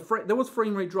there was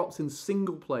frame rate drops in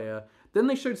single player. Then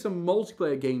they showed some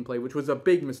multiplayer gameplay, which was a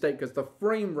big mistake because the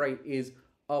frame rate is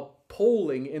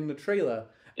appalling in the trailer.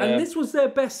 Yeah. And this was their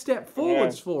best step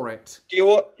forwards for it. Do you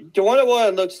want to know what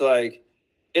it looks like?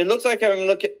 It looks like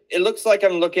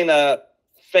I'm looking at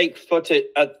fake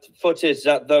footage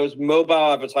that those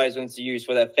mobile advertisements use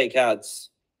for their fake ads.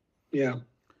 Yeah.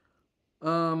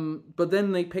 But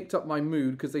then they picked up my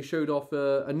mood because they showed off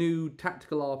a new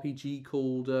tactical RPG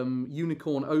called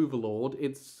Unicorn Overlord.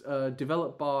 It's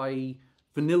developed by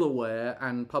Vanillaware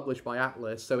and published by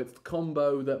Atlas. So it's the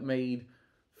combo that made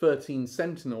 13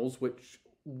 Sentinels, which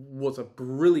was a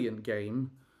brilliant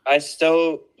game. I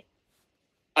still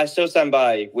stand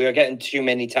by. We are getting too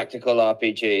many tactical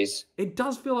RPGs. It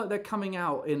does feel like they're coming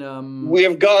out in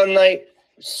We've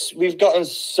gotten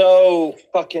so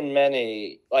fucking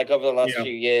many over the last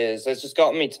few years. It's just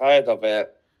gotten me tired of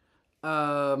it.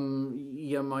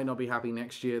 You might not be happy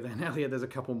next year then, Elliot. There's a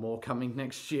couple more coming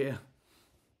next year.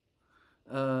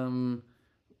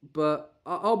 But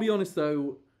I'll be honest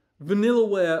though,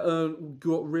 Vanillaware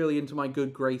got really into my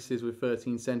good graces with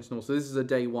 13 Sentinels, so this is a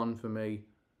day one for me.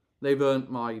 They've earned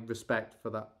my respect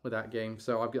for that with that game,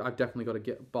 so I've definitely got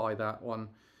to buy that one.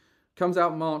 Comes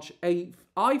out March 8th.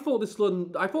 I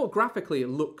thought graphically it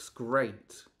looks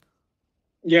great.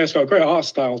 Yeah, it's got a great art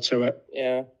style to it.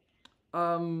 Yeah.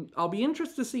 I'll be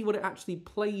interested to see what it actually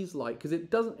plays like, because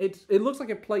it looks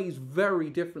like it plays very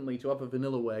differently to other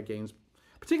Vanillaware games.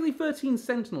 Particularly 13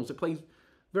 Sentinels, it plays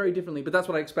very differently, but that's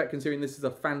what I expect considering this is a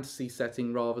fantasy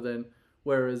setting rather than,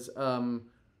 whereas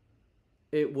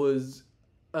it was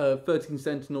 13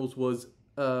 Sentinels was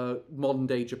modern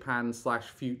day Japan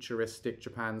 / futuristic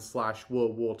Japan /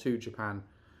 World War II Japan.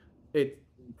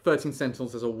 13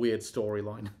 Sentinels has a weird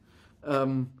storyline.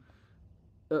 I'm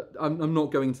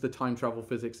not going into the time travel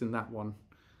physics in that one.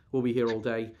 We'll be here all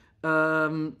day.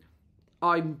 I'm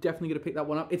definitely going to pick that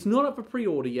one up. It's not up for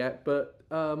pre-order yet, but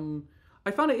I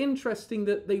found it interesting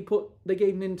that they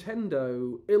gave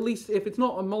Nintendo, at least if it's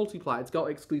not a multiplayer, it's got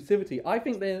exclusivity. I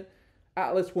think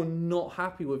Atlas were not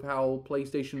happy with how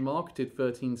PlayStation marketed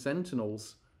 13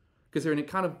 Sentinels, considering it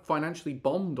kind of financially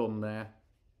bombed on there.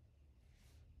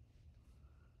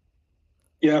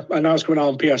 Yeah, and now it's coming out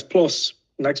on PS Plus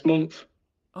next month.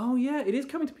 Oh yeah, it is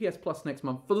coming to PS Plus next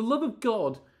month. For the love of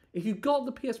God, if you've got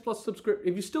the PS Plus subscription,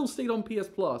 if you still stayed on PS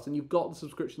Plus and you've got the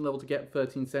subscription level to get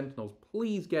 13 Sentinels,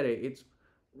 please get it. It's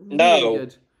really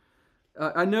good.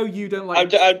 I know you don't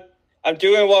like... I'm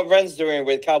doing what Ren's doing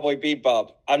with Cowboy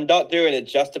Bebop. I'm not doing it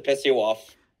just to piss you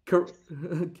off.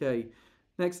 Okay.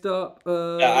 Next up...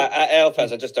 At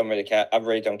Elfest, I just don't really care. I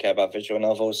really don't care about visual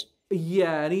novels.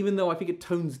 Yeah, and even though I think it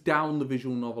tones down the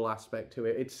visual novel aspect to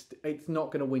it, it's not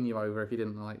going to win you over if you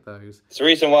didn't like those. It's the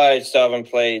reason why I still haven't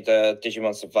played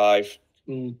Digimon Survive.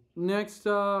 Next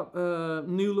up,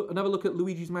 another look at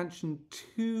Luigi's Mansion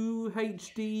 2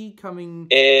 HD coming...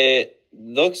 It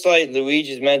looks like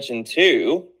Luigi's Mansion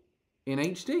 2... in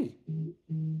HD.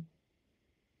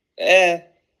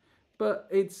 But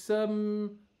it's, I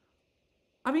mean,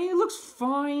 it looks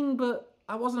fine, but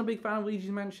I wasn't a big fan of Luigi's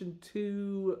Mansion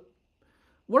 2.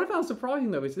 What I found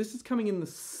surprising, though, is this is coming in the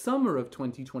summer of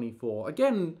 2024.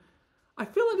 Again, I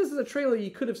feel like this is a trailer you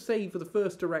could have saved for the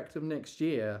first Direct of next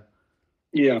year.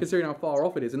 Yeah. Considering how far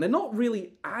off it is. And they're not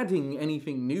really adding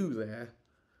anything new there.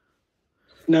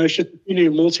 No, it's just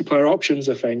new multiplayer options,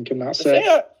 I think, and that's it.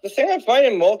 The thing I'm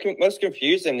finding most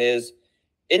confusing is,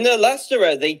 in the last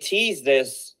era, they teased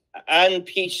this and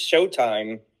Peach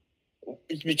Showtime,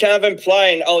 kind of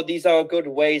implying, oh, these are a good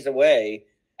ways away.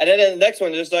 And then in the next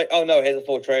one, they're just like, oh no, here's the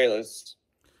 4 trailers.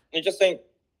 And you just think,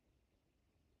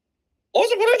 what's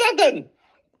the point of that then?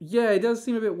 Yeah, it does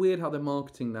seem a bit weird how they're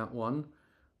marketing that one.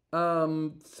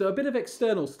 So a bit of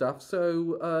external stuff.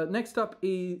 So next up,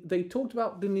 they talked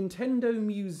about the Nintendo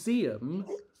Museum,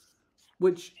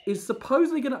 which is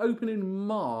supposedly going to open in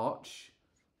March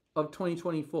of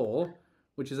 2024,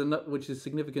 which is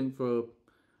significant for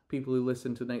people who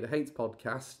listen to Nate the Hates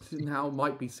podcast. Now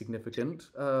might be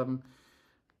significant.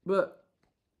 But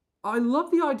I love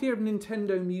the idea of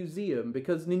Nintendo Museum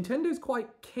because Nintendo's quite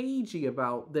cagey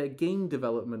about their game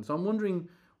development. So I'm wondering,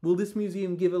 will this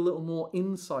museum give a little more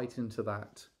insight into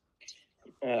that?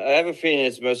 I have a feeling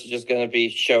it's mostly just going to be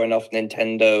showing off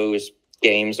Nintendo's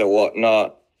games or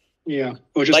whatnot. Yeah,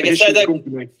 or just like the I said, history of the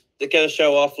company. They're going to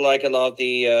show off like a lot of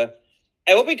the.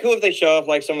 It would be cool if they show off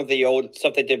like some of the old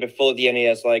stuff they did before the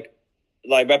NES, like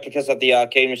replicas of the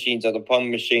arcade machines or the Pong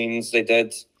machines they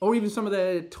did, or even some of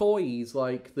their toys,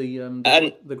 like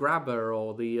the grabber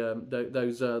or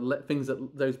those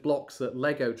blocks that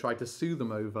Lego tried to sue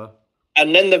them over.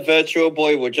 And then the Virtual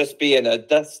Boy would just be in a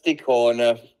dusty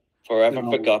corner, forever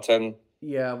forgotten.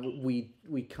 Yeah, we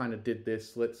kind of did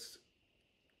this. Let's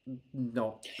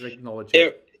not acknowledge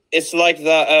it. It's like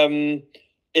that.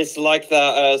 It's like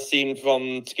that scene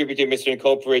from Scooby-Doo Mystery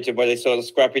Incorporated where they saw the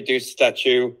Scrappy-Doo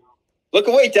statue. Look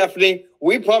away, Daphne.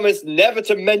 We promise never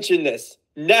to mention this.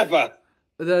 Never.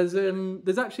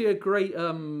 There's actually a great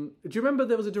do you remember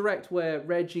there was a direct where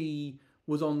Reggie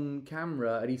was on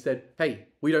camera and he said, "Hey,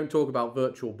 we don't talk about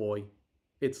Virtual Boy.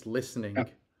 It's listening."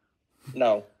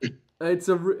 No.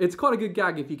 It's quite a good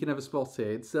gag if you can ever spot it.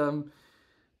 It's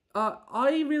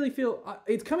I really feel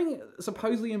it's coming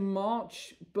supposedly in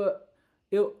March, but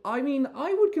I mean,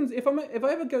 I would if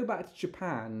I ever go back to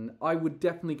Japan, I would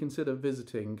definitely consider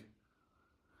visiting.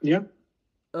 Yeah.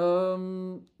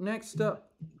 Next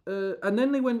up, and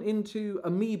then they went into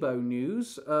Amiibo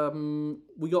news.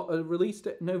 We got a release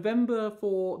date November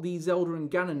for the Zelda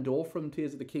and Ganondorf from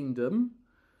Tears of the Kingdom.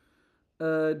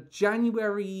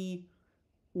 January,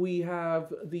 we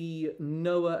have the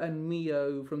Noah and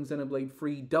Mio from Xenoblade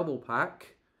 3 double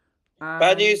pack.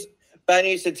 Bad news,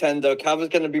 Nintendo. Capcom's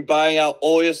going to be buying out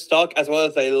all your stock as well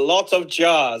as a lot of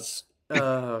jars.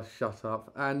 Shut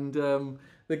up. And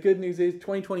the good news is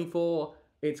 2024,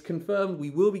 it's confirmed we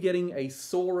will be getting a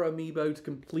Sora amiibo to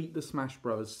complete the Smash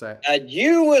Bros. Set. And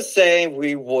you were saying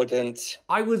we wouldn't.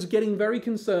 I was getting very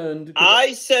concerned.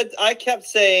 I kept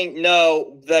saying,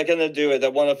 no, they're going to do it. They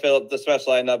want to fill up the Smash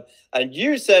lineup. And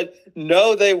you said,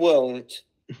 no, they won't.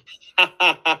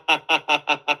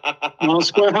 Well,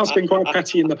 Square has been quite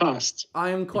petty in the past. I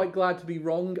am quite glad to be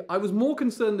wrong. I was more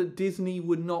concerned that Disney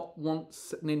would not want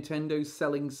Nintendo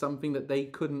selling something that they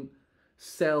couldn't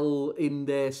sell in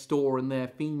their store and their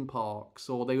theme parks,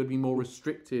 or they would be more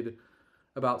restricted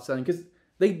about selling, because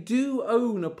they do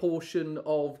own a portion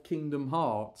of Kingdom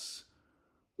Hearts,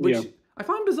 which I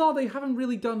find bizarre. They haven't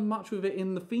really done much with it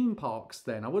in the theme parks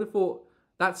then. I would have thought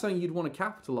that's something you'd want to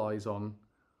capitalize on.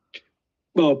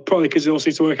 Well, probably because they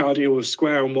also need to work out a deal with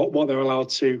Square and what they're allowed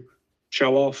to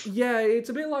show off. Yeah, it's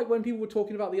a bit like when people were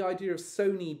talking about the idea of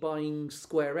Sony buying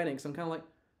Square Enix. I'm kind of like,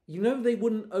 they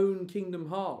wouldn't own Kingdom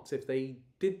Hearts if they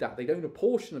did that. They'd own a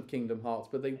portion of Kingdom Hearts,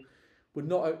 but they would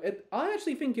not own it. I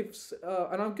actually think and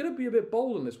I'm going to be a bit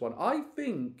bold on this one, I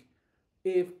think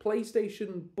if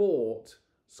PlayStation bought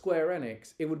Square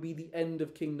Enix, it would be the end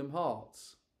of Kingdom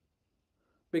Hearts.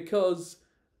 Because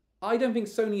I don't think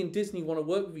Sony and Disney want to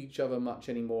work with each other much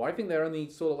anymore. I think they're only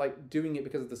sort of like doing it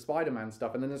because of the Spider-Man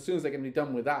stuff, and then as soon as they're going to be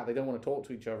done with that, they don't want to talk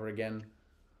to each other again.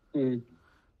 Mm.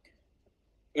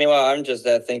 Meanwhile, I'm just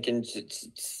there thinking,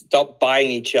 stop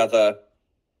buying each other.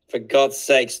 For God's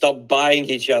sake, stop buying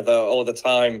each other all the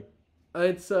time.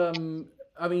 It's, I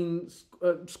mean,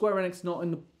 Square Enix not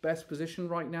in the best position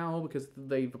right now because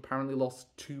they've apparently lost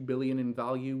 $2 billion in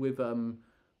value with Final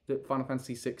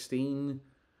Fantasy 16.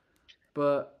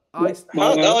 But I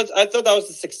thought that was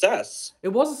a success. It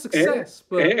was a success,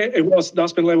 but it was.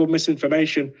 That's been labeled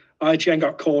misinformation. IGN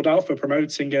got called out for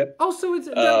promoting it. Oh, so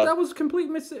that was complete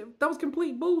that was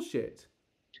complete bullshit.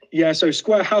 Yeah, so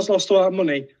Square has lost all that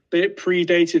money, but it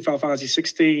predated Final Fantasy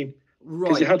 16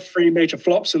 because it had 3 major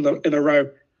flops in a row.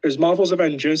 It was Marvel's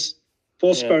Avengers,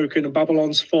 Forspoken, and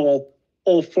Babylon's Fall,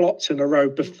 all flopped in a row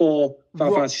before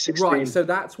Final Fantasy 16. Right, so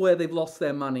that's where they've lost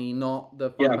their money, not the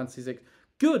Final Fantasy 16.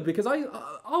 Good, because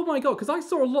oh my God, because I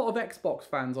saw a lot of Xbox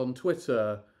fans on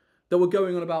Twitter that were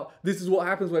going on about, this is what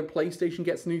happens when PlayStation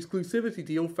gets an exclusivity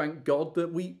deal. Thank God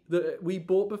that we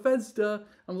bought Bethesda.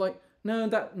 I'm like, no,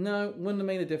 wouldn't have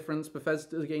made a difference.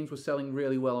 Bethesda games were selling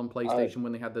really well on PlayStation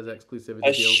when they had those exclusivity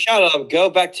deals. Shut up.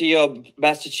 Go back to your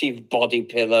Master Chief body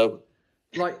pillow.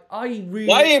 Like, I really...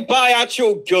 Why do you buy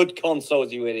actual good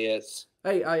consoles, you idiots?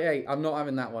 Hey, I'm not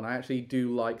having that one. I actually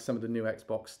do like some of the new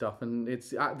Xbox stuff, and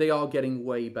they are getting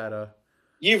way better.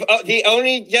 The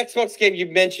only Xbox game you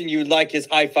mentioned you like is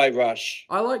Hi-Fi Rush.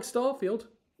 I like Starfield.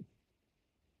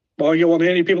 Well, you're one of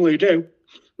the only people who do.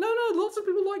 No, lots of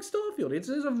people like Starfield. It's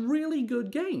a really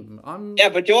good game. Yeah,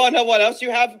 but do you want to know what else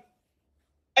you have?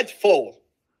 Redfall.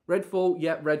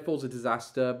 Redfall's a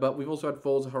disaster, but we've also had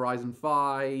Forza Horizon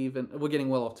 5, and we're getting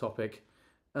well off topic.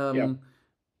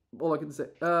 All I can say.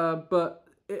 But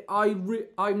I'm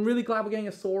really glad we're getting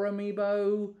a Sora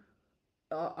amiibo.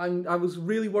 I was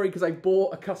really worried because I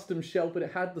bought a custom shelf, but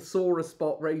it had the Sora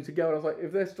spot ready to go. And I was like,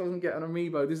 if this doesn't get an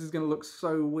amiibo, this is going to look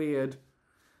so weird.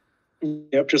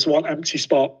 Yep, just one empty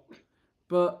spot.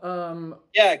 But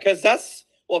yeah, because that's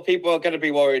what people are going to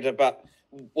be worried about.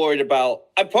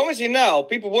 I promise you now,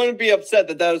 people wouldn't be upset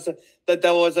that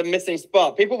there was a missing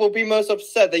spot. People will be most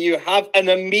upset that you have an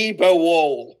amiibo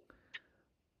wall.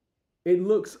 It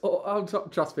looks,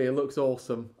 trust me, it looks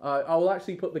awesome. I will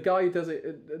actually put the guy who does it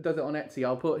on Etsy.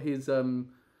 I'll put his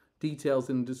details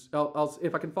in.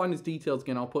 If I can find his details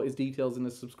again, I'll put his details in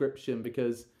the subscription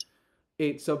because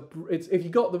it's if you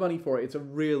got the money for it, it's a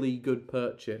really good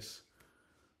purchase.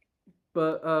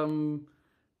 But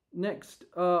next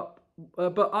up,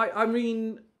 but I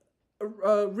mean,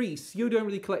 Reese, you don't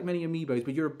really collect many amiibos,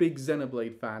 but you're a big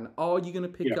Xenoblade fan. Are you going to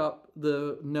pick up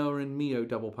the Noah and Mio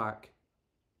double pack?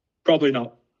 Probably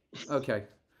not. Okay.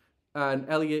 And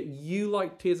Elliot, you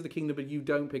like Tears of the Kingdom, but you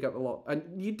don't pick up a lot.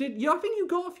 And you did. Yeah, I think you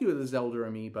got a few of the Zelda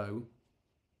amiibo.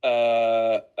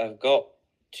 I've got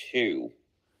 2.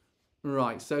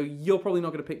 Right, so you're probably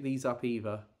not going to pick these up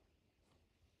either.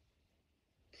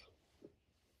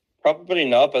 Probably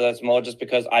not, but that's more just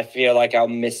because I feel like I'll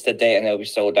miss the date and it'll be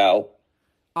sold out.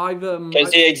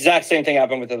 It's the exact same thing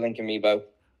happened with the Link amiibo.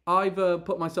 I've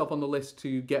put myself on the list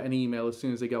to get an email as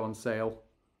soon as they go on sale.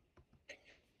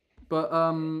 But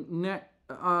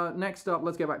next up,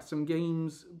 let's get back to some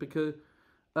games because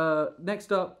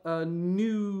next up,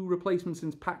 new replacement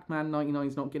since Pac-Man 99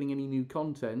 is not getting any new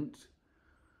content.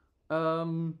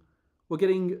 We're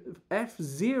getting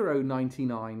F-Zero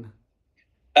 99.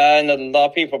 And a lot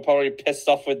of people are probably pissed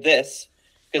off with this.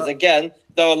 Because again,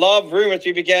 there were a lot of rumors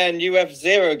we began a new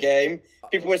F-Zero game.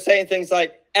 People were saying things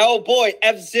like, oh boy,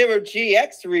 F-Zero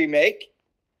GX remake.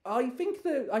 I think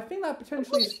that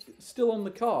potentially is still on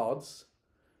the cards.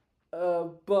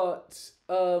 But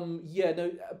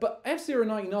F-Zero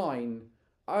 99,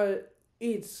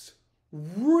 it's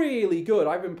really good.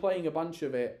 I've been playing a bunch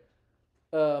of it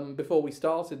before we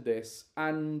started this,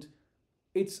 and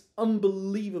it's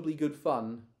unbelievably good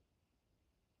fun.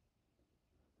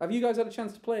 Have you guys had a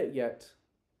chance to play it yet?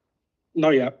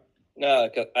 Not yet. No,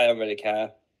 I don't really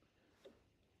care.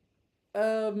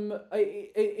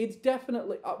 It's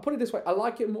definitely. I'll put it this way: I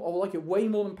like it way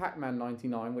more than Pac-Man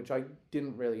 99, which I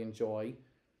didn't really enjoy.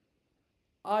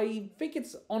 I think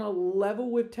it's on a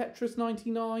level with Tetris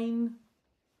 99,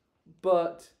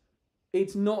 but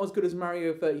it's not as good as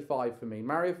Mario 35 for me.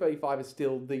 Mario 35 is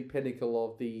still the pinnacle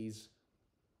of these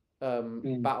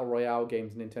battle royale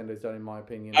games Nintendo's done, in my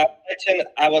opinion.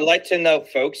 I would like to note,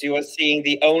 folks, you are seeing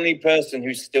the only person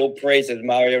who still praises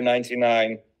Mario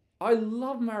 99. I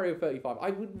love Mario 35. I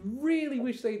would really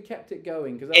wish they'd kept it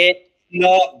going because it's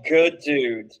not good,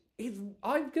 dude.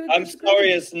 I'm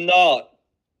sorry, it's not.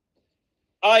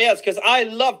 Ah, yes, because I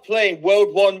love playing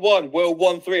World 1-1, World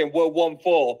 1-3, and World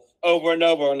 1-4 over and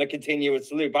over on a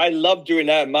continuous loop. I love doing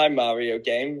that in my Mario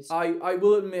games. I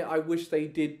will admit, I wish they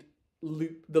did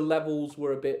loop. The levels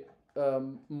were a bit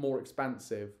more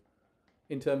expansive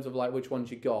in terms of like which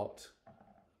ones you got,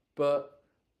 but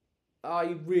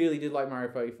I really did like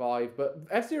Mario 35. But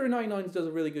F-Zero 99 does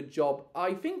a really good job.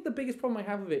 I think the biggest problem I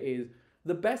have with it is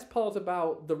the best part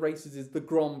about the races is the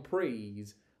Grand Prix,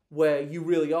 where you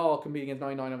really are competing against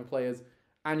 99 other players,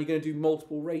 and you're going to do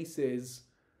multiple races,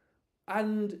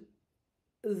 and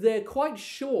they're quite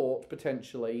short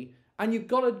potentially, and you've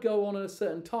got to go on at a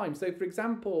certain time. So, for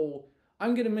example,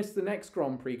 I'm going to miss the next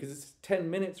Grand Prix because it's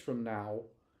 10 minutes from now,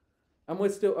 and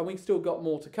we've still got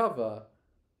more to cover.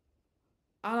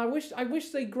 And I wish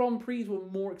the Grand Prix were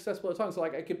more accessible at times. So,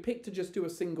 like, I could pick to just do a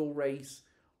single race,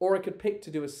 or I could pick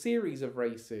to do a series of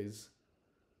races.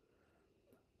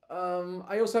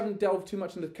 I also haven't delved too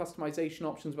much into customization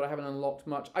options, but I haven't unlocked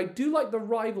much. I do like the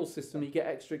rival system. You get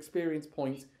extra experience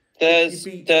points.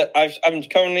 I'm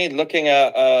currently looking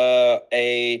at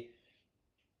a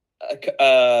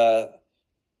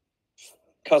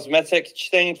cosmetic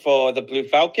thing for the Blue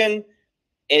Falcon.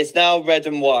 It's now red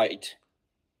and white.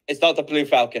 It's not the Blue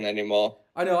Falcon anymore.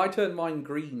 I know. I turned mine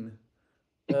green.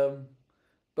 What?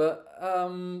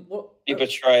 You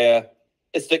betrayer!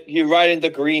 You're riding the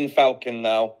green Falcon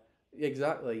now.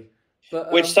 Exactly.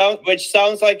 But which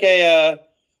sounds like a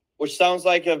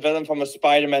villain from a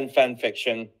Spider-Man fan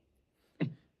fiction.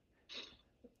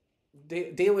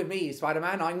 Deal with me,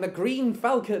 Spider-Man. I'm the Green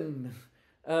Falcon.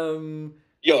 You're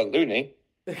a loony.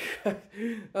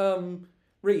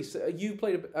 Reese, have you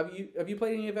played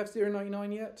any of F-Zero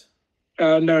 99 yet?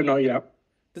 No, not yet.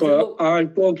 I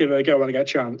will give it a go when I get a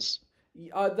chance.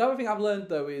 The other thing I've learned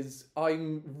though is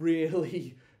I'm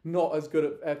really not as good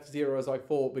at F-Zero as I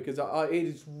thought, because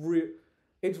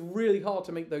it's really hard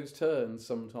to make those turns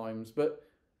sometimes. But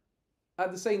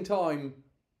at the same time,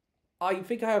 I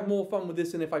think I have more fun with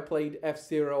this than if I played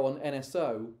F-Zero on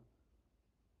NSO,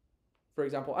 for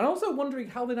example. And also wondering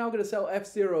how they're now going to sell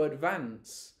F-Zero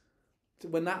Advance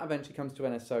when that eventually comes to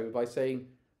NSO by saying,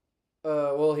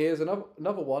 well, here's another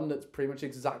one that's pretty much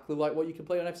exactly like what you can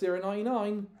play on F-Zero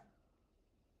 99.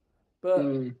 But,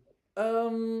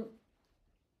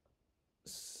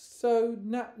 so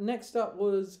next up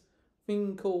was a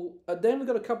thing called, then we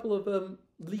got a couple of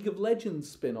League of Legends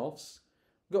spin-offs.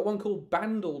 We've got one called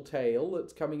Bandle Tale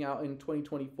that's coming out in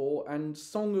 2024, and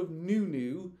Song of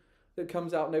Nunu that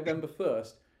comes out November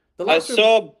 1st. I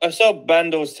saw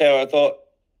Bandle's Tale. I thought,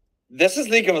 this is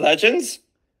League of Legends?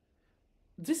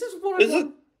 This is what I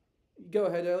want. Go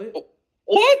ahead, Elliot.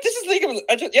 What? This is League of...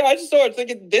 I just saw it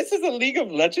thinking, this is a League of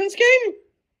Legends game?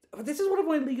 This is what I've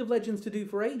wanted League of Legends to do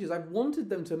for ages. I've wanted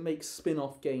them to make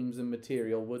spin-off games and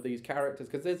material with these characters,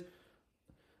 because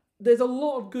there's a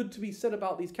lot of good to be said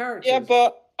about these characters. Yeah,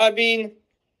 but, I mean,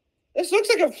 this looks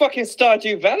like a fucking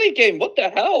Stardew Valley game. What the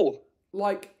hell?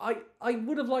 Like, I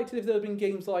would have liked it if there had been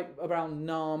games like around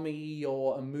Nami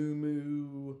or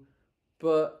Amumu,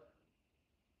 but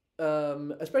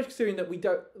especially considering that we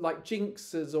don't, like,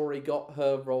 Jinx has already got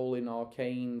her role in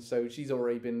Arcane, so she's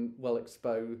already been well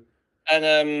exposed.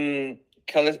 And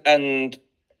Callista and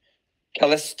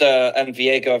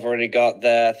Viego have already got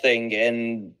their thing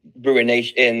in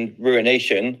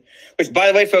Ruination. Which, by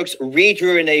the way, folks, read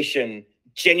Ruination.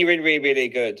 Genuinely, really, really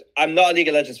good. I'm not a League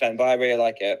of Legends fan, but I really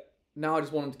like it. Now I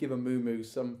just want him to give Amumu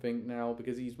something now,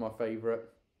 because he's my favourite.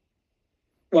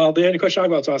 Well, the only question I've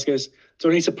got to ask is, do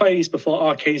I need to play these before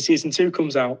Arcane Season 2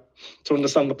 comes out to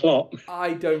understand the plot?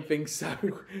 I don't think so.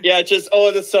 Yeah, just all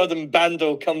of a sudden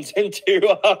Bandle comes into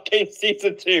Arcane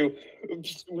Season 2.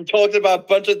 We talked about a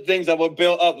bunch of things that were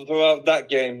built up throughout that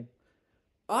game.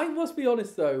 I must be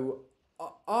honest, though.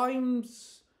 I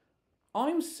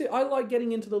like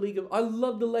getting into the League of... I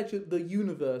love the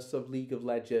universe of League of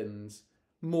Legends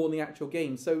more than the actual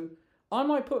game, so I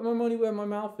might put my money where my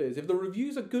mouth is. If the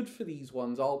reviews are good for these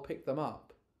ones, I'll pick them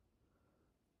up.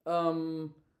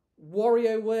 WarioWare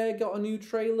got a new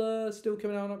trailer, still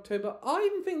coming out in October. I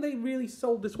even think they really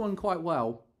sold this one quite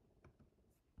well.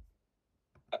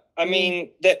 I mean,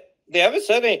 they haven't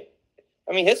said it.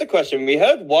 I mean, here's a question. We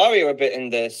heard Wario a bit in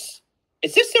this.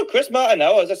 Is this still Chris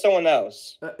Martineau or is it someone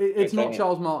else? It's not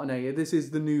Charles Martinet. This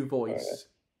is the new voice.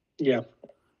 Yeah.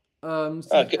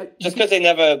 Just because they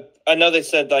never... I know they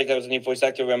said like there was a new voice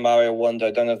actor in Mario Wonder.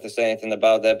 I don't know if they say anything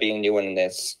about there being a new one in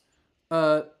this.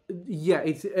 Yeah,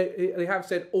 they have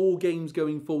said all games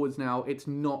going forwards now, it's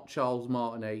not Charles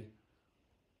Martinet.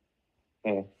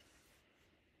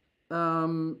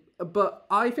 But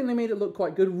I think they made it look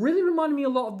quite good. Really reminded me a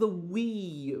lot of the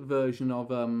Wii version of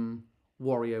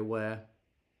WarioWare.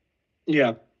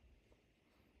 Yeah.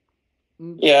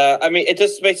 Yeah, I mean, it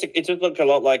just looked a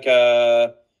lot like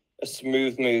a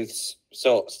smooth moves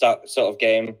sort of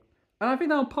game. And I think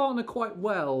that'll partner quite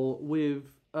well with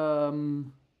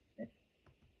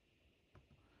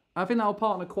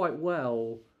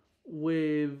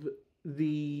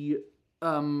the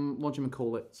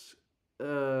whatchamacallit,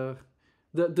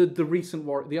 the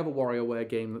recent the other WarioWare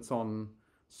game that's on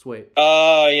Switch.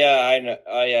 Oh yeah, I know.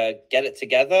 Oh yeah, Get It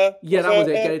Together. Yeah, that was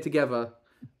it. Get It Together.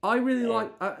 I really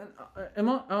like. I'm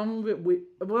a bit weird.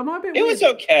 Well, am I a bit weird? It was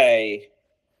okay.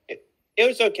 It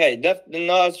was okay.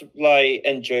 Not as like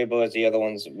enjoyable as the other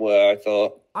ones were, I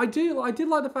thought. I did like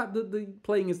the fact that the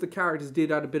playing as the characters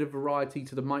did add a bit of variety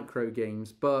to the micro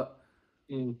games, but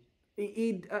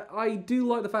I do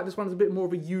like the fact this one has a bit more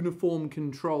of a uniform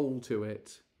control to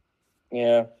it.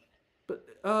 Yeah. But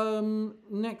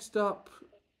next up,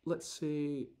 let's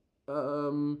see.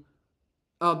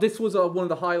 This was one of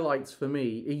the highlights for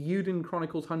me. Eiyuden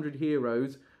Chronicles 100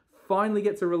 Heroes finally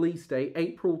gets a release date,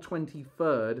 April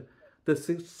 23rd. The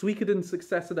Suikoden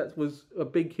successor that was a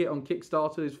big hit on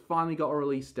Kickstarter has finally got a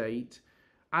release date.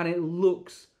 And it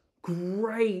looks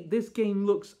great. This game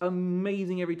looks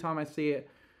amazing every time I see it.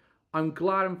 I'm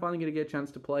glad I'm finally going to get a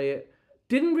chance to play it.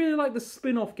 Didn't really like the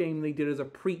spin-off game they did as a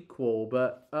prequel,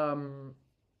 but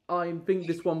I think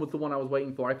this one was the one I was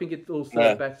waiting for. I think it's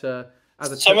also better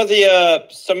as a... Some of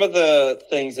the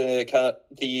things in it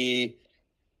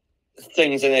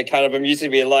kind of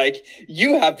amusing me, like,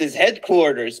 you have this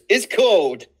headquarters. It's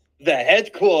called the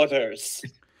headquarters.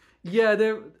 Yeah,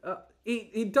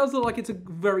 it does look like it's a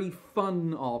very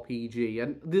fun RPG,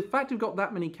 and the fact we've got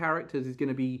that many characters is going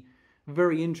to be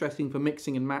very interesting for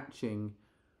mixing and matching.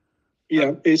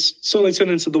 Yeah, it's suddenly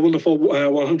turned into the wonderful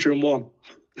 101.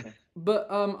 But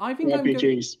I think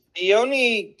RPGs. The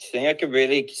only thing I could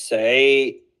really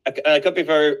say, I could be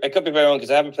very wrong because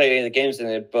I haven't played any of the games in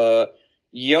it, but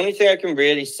the only thing I can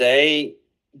really say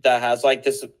that has like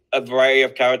a variety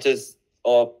of characters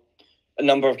or a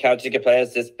number of characters you can play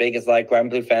as this big as like Grand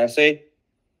Blue Fantasy.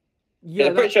 Yeah,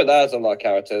 I'm pretty sure that has a lot of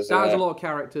characters. That has a lot of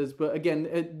characters, but again,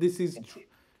 this is.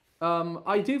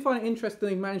 I do find it interesting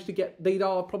they managed to get. They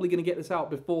are probably going to get this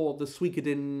out before the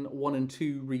Suikoden 1 and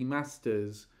 2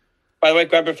 remasters. By the way,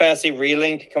 Grand Blue Fantasy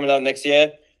Relink coming out next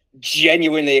year.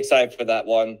 Genuinely excited for that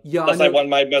one. Yeah, that's like one of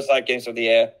my most liked games of the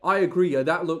year. I agree. Yeah,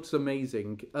 that looks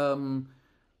amazing.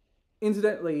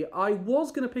 Incidentally, I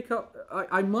was going to pick up...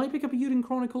 I might pick up Eiyuden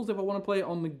Chronicles if I want to play it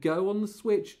on the go on the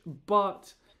Switch,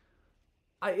 but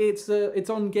it's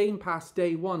on Game Pass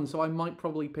day one, so I might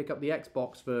probably pick up the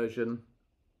Xbox version.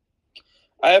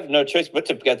 I have no choice but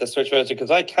to get the Switch version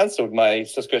because I cancelled my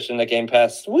subscription to Game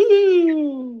Pass.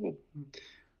 Woo!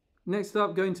 Next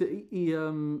up, going to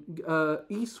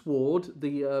Eastward,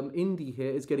 the indie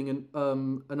here is getting a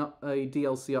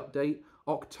DLC update.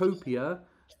 Octopia.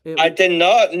 I did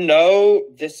not know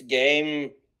this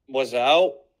game was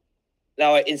out.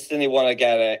 Now I instantly want to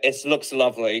get it. It looks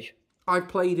lovely. I've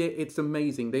played it. It's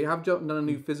amazing. They have done a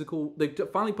new physical. They've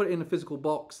finally put it in a physical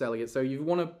box, Elliot. So if you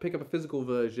want to pick up a physical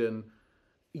version,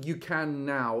 you can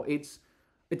now. It's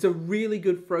a really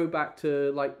good throwback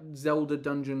to like Zelda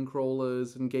dungeon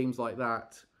crawlers and games like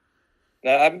that.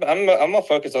 I'm more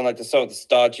focused on like the sort of the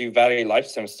Stardew Valley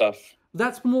lifesim stuff.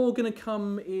 That's more going to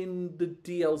come in the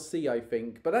DLC, I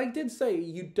think. But I did say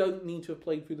you don't need to have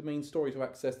played through the main story to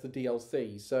access the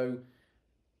DLC. So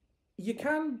you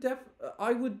can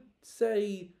I would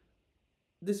say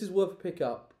this is worth a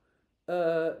pickup.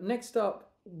 Next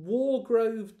up,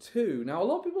 Wargrove 2. Now, a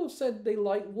lot of people have said they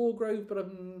like Wargrove, but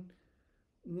I've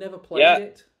never played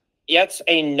it. Yet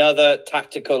another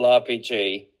tactical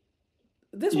RPG.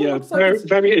 This one looks like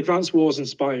very Advance Wars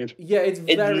inspired. Yeah, it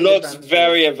looks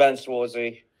very Advance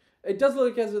Warsy. It does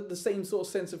look like it has the same sort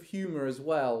of sense of humor as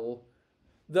well.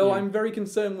 Though I'm very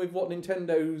concerned with what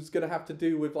Nintendo's going to have to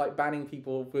do with like banning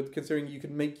people, with considering you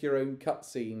can make your own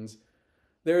cutscenes.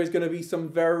 There is going to be some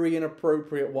very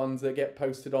inappropriate ones that get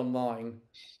posted online.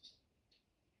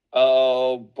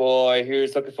 Oh boy,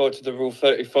 who's looking forward to the Rule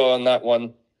 34 on that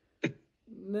one?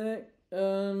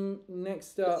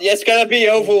 Next up... It's going to be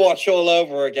Overwatch all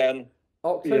over again.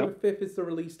 October 5th is the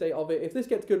release date of it. If this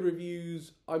gets good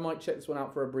reviews, I might check this one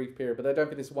out for a brief period, but I don't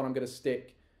think this is one I'm going to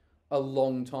stick a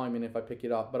long time in if I pick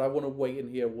it up. But I want to wait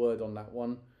and hear word on that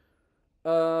one.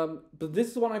 But this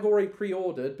is one I've already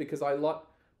pre-ordered because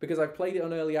I've played it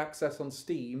on early access on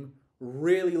Steam,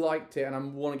 really liked it, and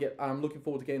I'm looking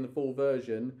forward to getting the full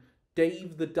version.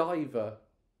 Dave the Diver.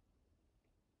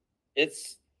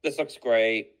 This looks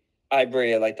great. I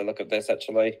really like the look of this,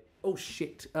 actually. Oh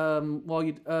shit!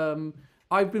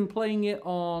 I've been playing it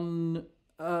on.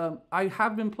 I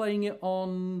have been playing it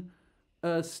on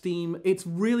Steam. It's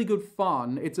really good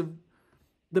fun.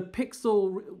 The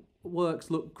pixel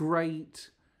works look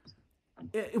great.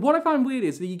 What I find weird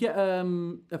is that you get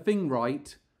a thing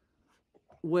right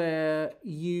where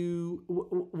you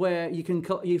can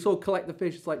sort of collect the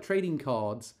fish. It's like trading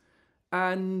cards,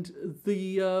 and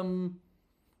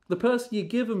the person you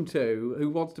give them to, who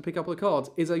wants to pick up the cards,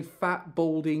 is a fat,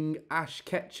 balding Ash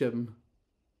Ketchum.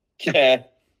 Yeah.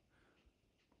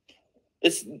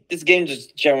 This game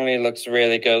just generally looks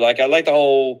really good. Like, I like the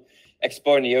whole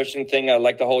exploring the ocean thing. I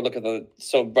like the whole look of the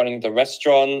sort of running the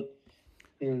restaurant.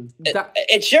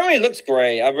 It generally looks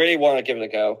great. I really want to give it a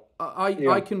go.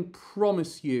 I can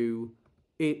promise you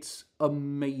it's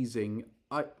amazing.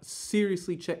 I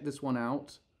seriously check this one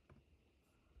out.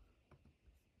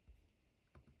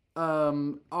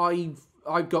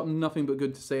 I've got nothing but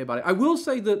good to say about it. I will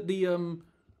say that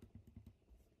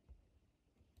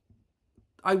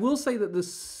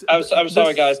I'm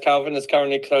sorry, guys. Calvin is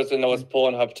currently closing those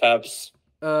Pornhub tabs.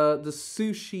 The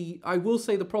sushi. I will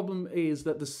say the problem is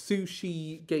that the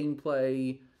sushi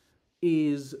gameplay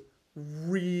is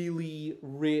really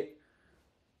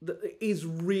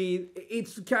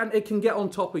it can get on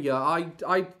top of you.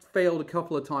 I failed a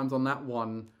couple of times on that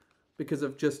one because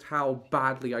of just how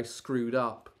badly I screwed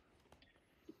up.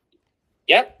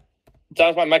 Yep.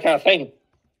 Sounds like my kind of thing.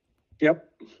 Yep.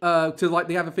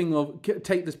 They have a thing of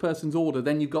take this person's order,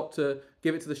 then you've got to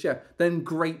give it to the chef, then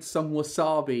grate some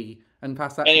wasabi and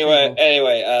pass that. Anyway,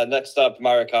 next up,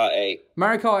 Mario Kart 8.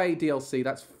 Mario Kart 8 DLC,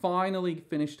 that's finally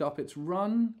finished up its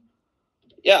run.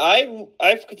 Yeah, I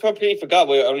completely forgot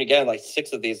we were only getting like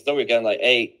 6 of these. I thought we were getting like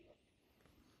 8.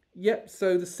 Yep,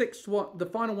 so the 6th one, the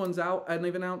final one's out, and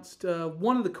they've announced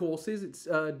one of the courses. It's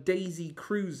Daisy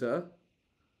Cruiser.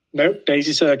 No,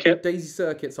 Daisy Circuit. Daisy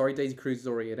Circuit, sorry, Daisy Cruiser's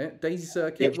already in it. Daisy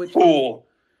Circuit, which from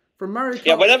Mario Kart.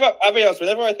 Yeah, whenever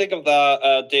I think of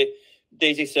the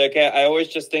Daisy Circuit, I always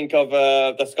just think of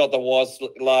the Scott the Wars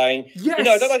line. Yes! You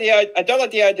know, I don't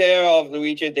like the idea of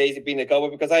Luigi and Daisy being a couple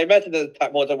because I imagine that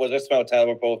Tap Water would just smell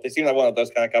terrible. They seem like one of those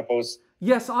kind of couples.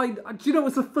 Yes, do you know, it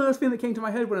was the first thing that came to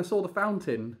my head when I saw the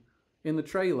fountain in the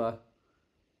trailer.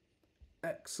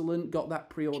 Excellent, got that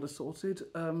pre-order sorted.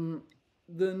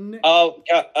 We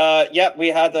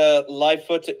had a live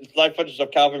footage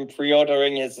of Calvin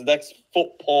pre-ordering his next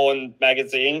foot porn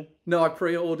magazine. No, I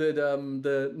pre-ordered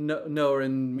the Noah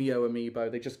and Mio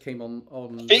amiibo. They just came on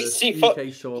the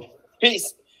UK store.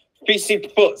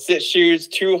 PC Foots issues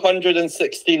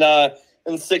 269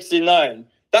 and 69.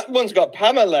 That one's got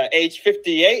Pamela, age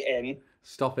 58, in.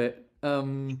 Stop it.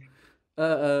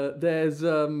 There's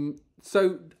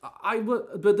So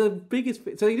but the biggest.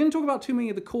 So they didn't talk about too many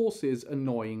of the courses,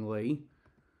 annoyingly.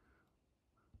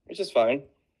 Which is fine.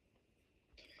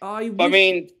 I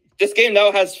mean, this game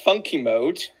now has funky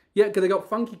mode. Yeah, because they got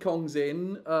Funky Kongs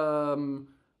in.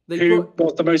 Who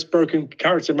was the most broken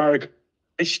character in Mario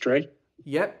history?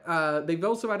 Yep. They've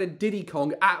also added Diddy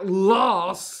Kong at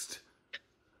last.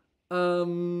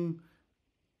 And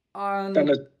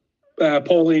then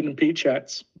Pauline and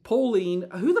Peachette. Pauline,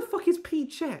 who the fuck is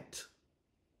Peachette?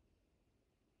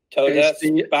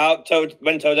 Toadette.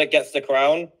 When Toadette gets the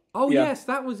crown. Oh yes,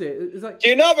 that was it. It's like. Do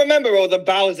you not remember all the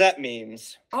Bowsette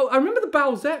memes? Oh, I remember the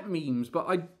Bowsette memes, but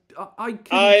I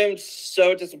am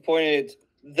so disappointed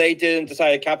they didn't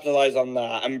decide to capitalize on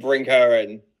that and bring her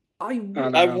in. I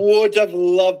would have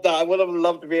loved that. I would have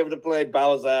loved to be able to play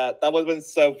Bowsette. That would have been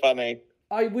so funny.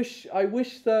 I wish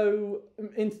though.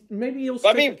 Maybe you'll.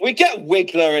 I mean, we get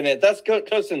Wiggler in it. That's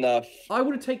close enough. I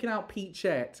would have taken out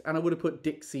Peachette and I would have put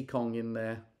Dixie Kong in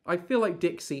there. I feel like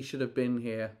Dixie should have been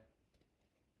here.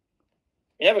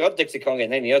 You never got Dixie Kong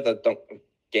in any other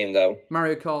game though.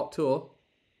 Mario Kart Tour.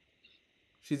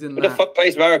 She's in that. Who the fuck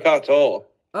plays Mario Kart Tour?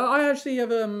 I actually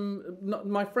have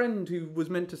my friend who was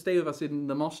meant to stay with us in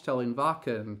the Mostel in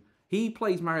Vaken. He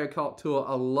plays Mario Kart Tour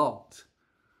a lot.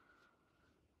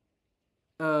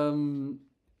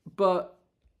 But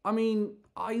I mean,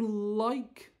 I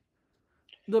like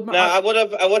the. No, I would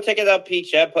have taken out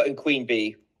Peachette, put in Queen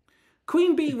Bee.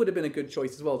 Queen Bee would have been a good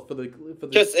choice as well for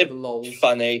the lols.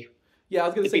 Funny. Yeah, I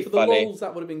was going to say for the lols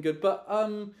that would have been good, but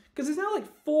because there's now like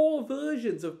 4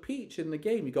 versions of Peach in the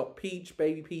game. You got Peach,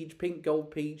 Baby Peach, Pink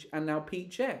Gold Peach, and now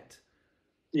Peachette.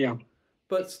 Yeah.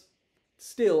 But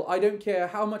still, I don't care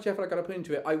how much effort I got to put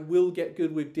into it. I will get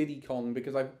good with Diddy Kong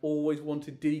because I've always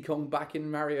wanted Diddy Kong back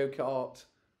in Mario Kart.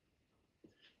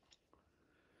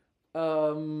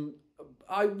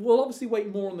 I will obviously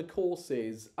wait more on the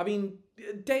courses. I mean,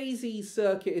 Daisy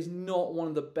Circuit is not one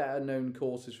of the better known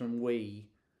courses from Wii.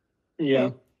 Yeah.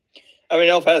 I mean,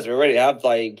 all fairness, we already have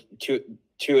like two of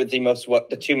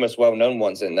the two most well-known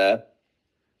ones in there.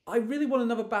 I really want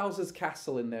another Bowser's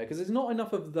Castle in there because there's not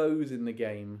enough of those in the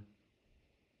game.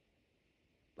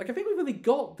 Like, I think we've only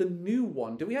got the new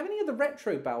one. Do we have any of the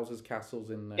retro Bowser's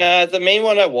Castles in there? Yeah, the main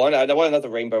one I want another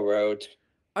Rainbow Road.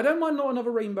 I don't mind not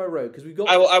another Rainbow Road because we've got.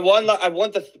 I want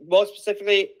more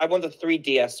specifically. I want the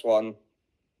 3DS one,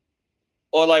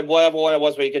 or like whatever one it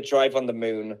was where you could drive on the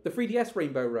moon. The 3DS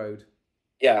Rainbow Road.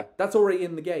 Yeah, that's already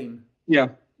in the game. Yeah,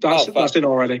 that's in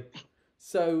already.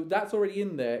 So that's already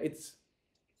in there.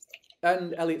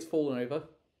 And Elliot's fallen over.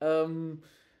 I'm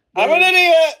an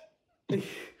idiot.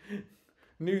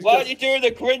 Why are you doing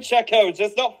the Grinch echoes?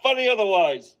 It's not funny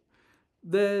otherwise.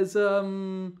 There's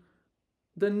the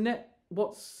net.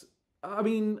 I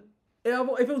mean, if it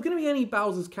was going to be any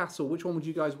Bowser's Castle, which one would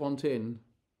you guys want in?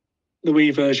 The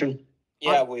Wii version.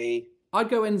 Yeah, Wii. I'd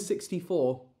go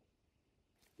N64.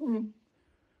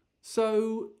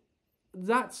 So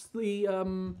that's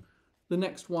the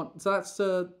next one. So that's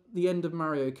the end of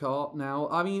Mario Kart now.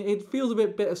 I mean, it feels a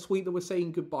bit bittersweet that we're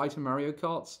saying goodbye to Mario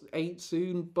Kart 8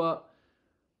 soon, but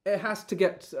it has to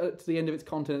get to the end of its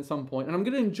content at some point, and I'm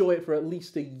going to enjoy it for at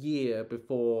least a year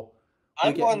before.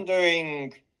 I'm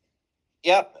wondering.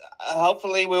 Yep.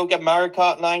 Hopefully, we'll get Mario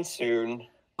Kart 9 soon.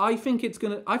 I think they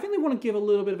want to give a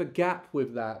little bit of a gap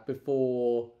with that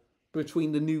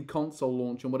between the new console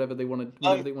launch and whatever they want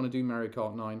to do Mario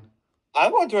Kart 9.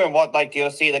 I'm wondering what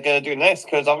DLC they're going to do next,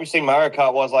 because obviously Mario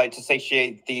Kart was to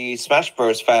satiate the Smash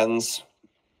Bros. Fans.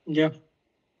 Yeah.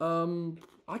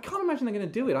 I can't imagine they're going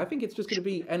to do it. I think it's just going to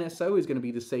be NSO is going to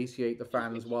be to satiate the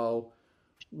fans while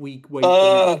we wait for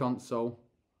the next console.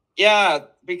 Yeah,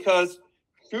 because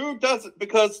who does it?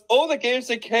 Because all the games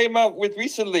they came out with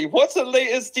recently, what's the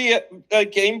latest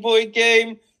Game Boy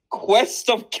game? Quest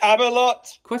of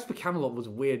Camelot? Quest for Camelot was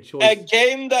a weird choice. A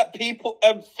game that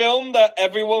a film that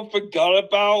everyone forgot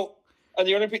about, and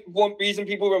the only one reason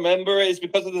people remember it is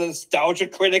because of the Nostalgia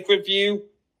Critic review.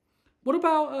 What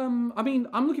about, I mean,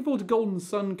 I'm looking forward to Golden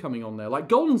Sun coming on there. Like,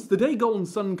 the day Golden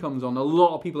Sun comes on, a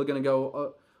lot of people are going to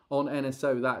go on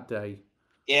NSO that day.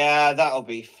 Yeah, that'll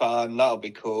be fun. That'll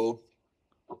be cool.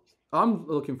 I'm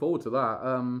looking forward to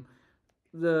that.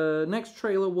 The next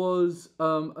trailer was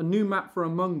a new map for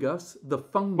Among Us, the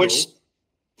Fungal. Which,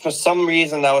 for some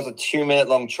reason, that was a 2-minute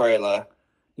long trailer.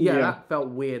 Yeah, that felt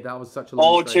weird. That was such a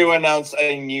long trailer. To announce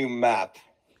a new map.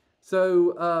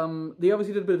 So they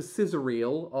obviously did a bit of a scissor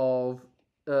reel of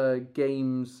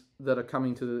games that are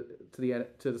coming to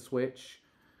the Switch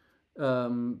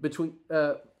between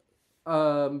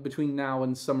now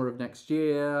and summer of next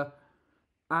year,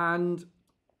 and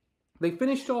they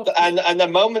finished off. And the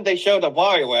moment they showed a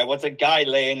WarioWare was a guy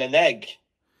laying an egg.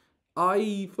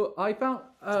 I found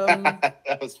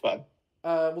that was fun.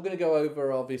 we're going to go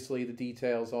over obviously the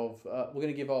details of. We're going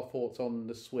to give our thoughts on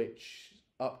the Switch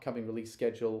upcoming release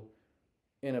schedule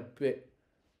in a bit.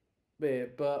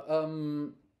 But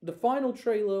the final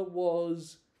trailer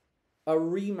was a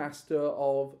remaster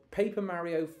of Paper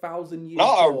Mario Thousand Year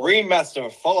Not Door. a remaster, a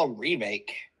full-on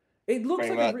remake. It looks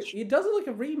like it does look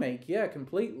like a remake, yeah,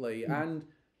 completely, and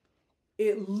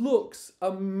it looks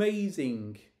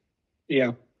amazing.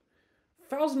 Yeah.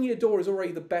 Thousand Year Door is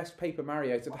already the best Paper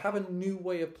Mario, so to have a new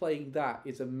way of playing that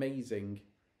is amazing.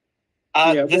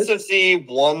 This is the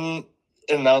one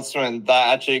announcement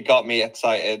that actually got me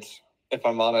excited, if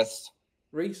I'm honest.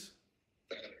 Reese?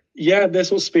 Yeah,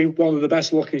 this will be one of the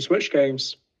best looking Switch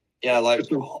games. Yeah, like,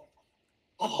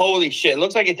 holy shit. It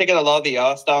looks like you're taking a lot of the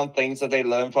art style things that they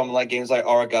learned from like games like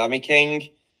Origami King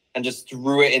and just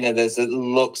threw it into this. It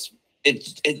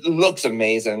looks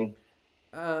amazing.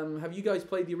 Have you guys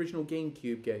played the original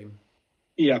GameCube game?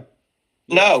 Yeah.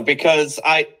 No, because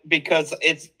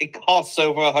it costs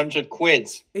over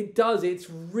 £100. It does. It's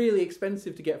really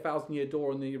expensive to get Thousand Year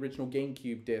Door on the original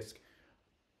GameCube disc.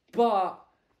 But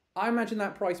I imagine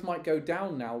that price might go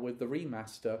down now with the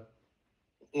remaster.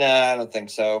 Nah, I don't think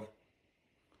so.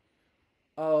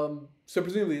 So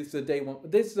presumably this is a day one.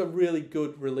 This is a really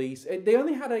good release. They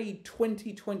only had a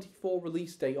 2024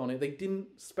 release date on it. They didn't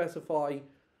specify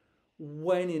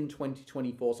when in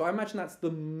 2024. So I imagine that's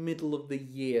the middle of the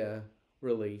year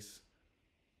release.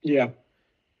 Yeah.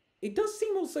 It does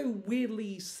seem also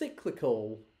weirdly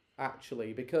cyclical,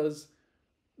 actually, because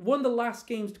one of the last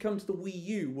games to come to the Wii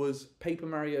U was Paper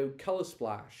Mario Color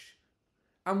Splash.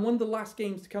 And one of the last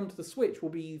games to come to the Switch will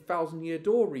be Thousand Year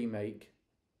Door Remake.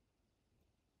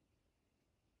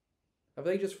 Have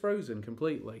they just frozen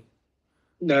completely?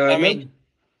 No, I mean,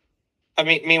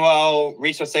 meanwhile,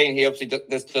 Reese was saying he obviously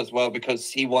this does well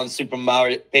because he wants Super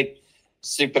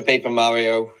Paper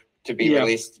Mario to be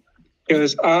released.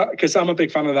 Because I'm a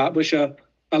big fan of that, which a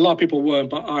lot of people weren't,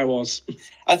 but I was.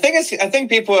 I think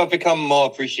people have become more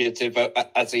appreciative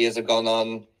as the years have gone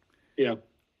on. Yeah,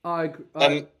 I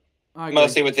agree.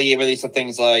 Mostly with the release of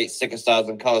things like Sticker Stars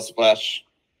and Color Splash.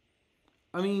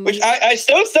 I mean, which I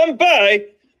still stand by.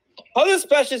 Color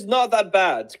Splash is not that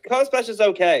bad. Color Splash is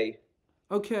okay.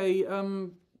 Okay,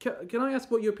 can I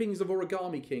ask what your opinions of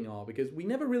Origami King are? Because we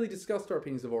never really discussed our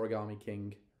opinions of Origami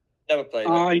King. Never played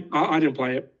it. I didn't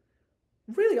play it.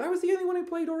 Really? I was the only one who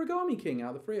played Origami King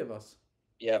out of the three of us.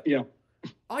 Yeah. Yeah.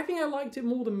 I think I liked it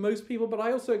more than most people, but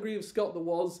I also agree with Scott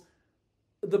that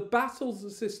the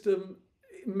battles system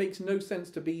makes no sense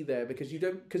to be there because you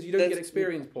don't get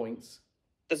experience points.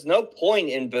 There's no point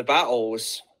in the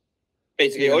battles.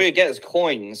 Basically, all you get is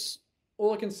coins.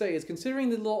 All I can say is,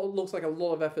 considering looks like a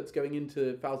lot of effort's going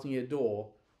into Thousand Year Door,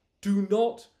 do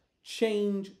not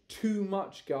change too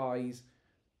much, guys.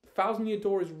 Thousand Year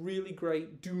Door is really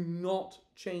great. Do not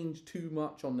change too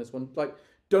much on this one. Like,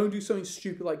 don't do something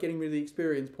stupid like getting rid of the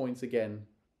experience points again.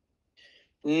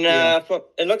 Nah,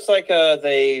 it looks like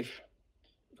they've.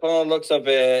 From the looks of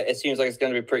it, it seems like it's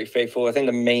going to be pretty faithful. I think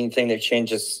the main thing they've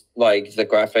changed is like the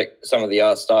graphic, some of the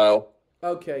art style.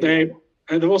 Okay.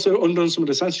 They've also undone some of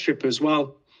the censorship as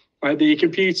well. Like the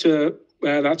computer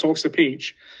that talks to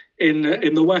Peach, in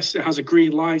the West it has a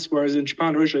green light, whereas in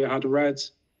Japan originally it had a red.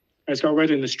 It's got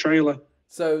red in this trailer.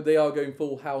 So they are going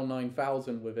full HAL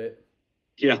 9000 with it.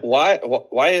 Yeah. Why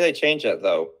did they change that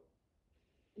though?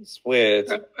 It's weird.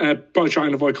 Probably trying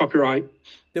to avoid copyright.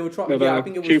 They were trying. Yeah, I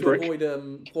think it was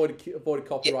to avoid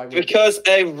copyright. Yeah, because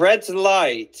a red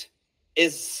light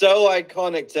is so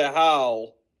iconic to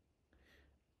HAL.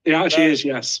 It actually is,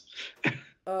 yes.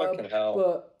 Fucking hell.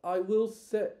 But I will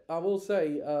say,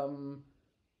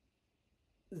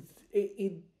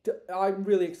 I'm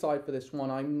really excited for this one.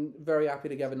 I'm very happy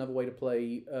to have another way to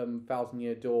play Thousand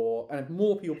Year Door, and if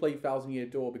more people play Thousand Year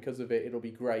Door because of it, it'll be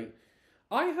great.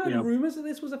 I heard rumors that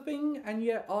this was a thing, and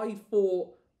yet I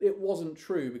thought it wasn't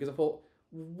true because I thought,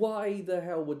 why the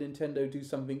hell would Nintendo do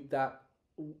something that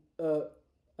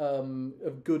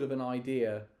good of an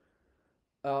idea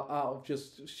out of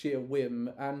just sheer whim,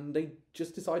 and they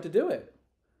just decided to do it.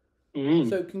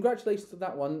 So congratulations to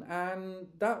that one, and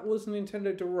that was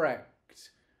Nintendo Direct.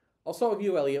 I'll start with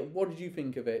you, Elliot. What did you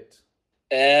think of it?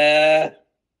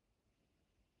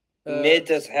 Mid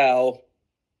as hell.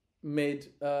 Mid.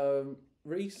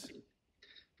 Reese?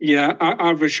 Yeah,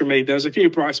 average for me. There's a few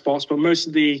bright spots, but most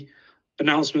of the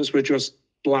announcements were just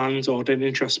bland or didn't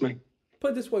interest me.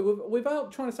 Put it this way,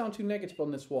 without trying to sound too negative on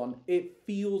this one, it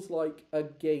feels like a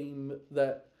game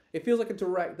that... It feels like a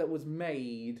Direct that was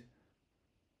made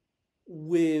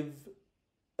with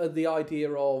the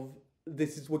idea of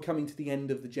we're coming to the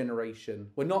end of the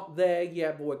generation. We're not there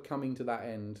yet, but we're coming to that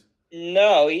end.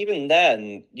 No, even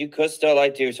then, you could still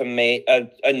like do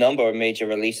a number of major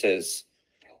releases.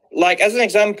 Like as an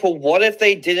example, what if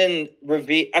they didn't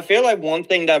reveal? I feel like one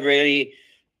thing that really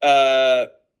kind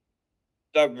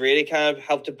of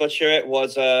helped to butcher it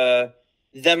was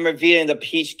them revealing the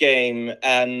Peach game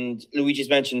and Luigi's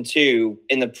Mansion 2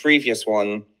 in the previous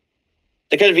one.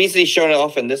 They could have easily shown it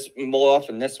off more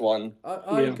often this one. I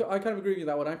kind of agree with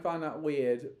that one. I find that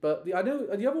weird. But I know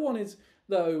the other one is,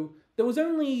 though, there was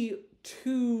only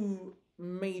 2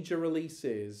 major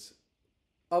releases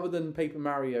other than Paper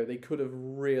Mario they could have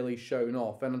really shown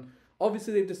off. And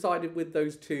obviously they've decided with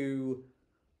those 2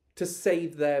 to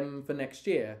save them for next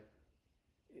year.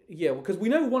 Yeah, because we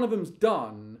know one of them's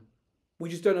done. We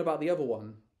just don't know about the other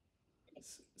one.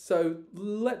 So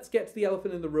let's get to the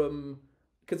elephant in the room.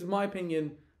 Because in my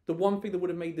opinion, the one thing that would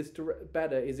have made this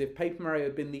better is if Paper Mario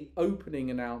had been the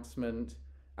opening announcement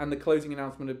and the closing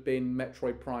announcement had been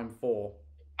Metroid Prime 4.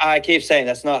 I keep saying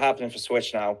that's not happening for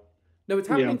Switch now. No, it's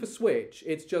happening for Switch.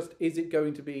 It's just, is it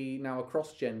going to be now a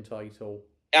cross-gen title?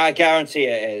 I guarantee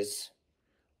it is.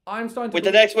 I'm starting to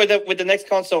with the next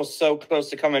console so close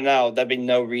to coming out, there'd be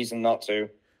no reason not to.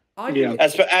 And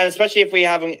especially if we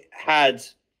haven't had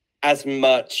as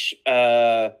much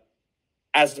of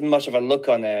a look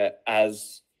on it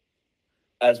as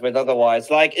with otherwise.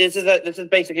 Like this is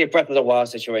basically a Breath of the Wild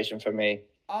situation for me.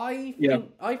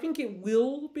 I think it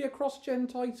will be a cross-gen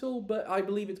title, but I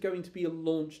believe it's going to be a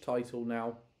launch title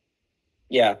now.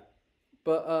 Yeah.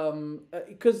 But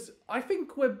because I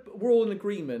think we're all in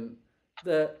agreement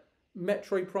that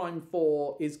Metroid Prime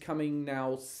 4 is coming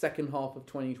now second half of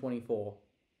 2024.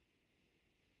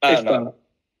 No.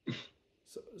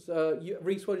 So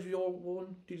Reese, what is your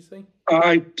one? Did you say?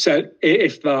 I said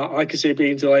if that, I could see it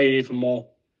being delayed even more,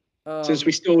 since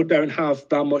we still don't have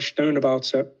that much known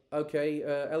about it. Okay,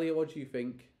 Elliot, what do you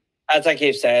think? As I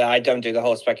keep saying, I don't do the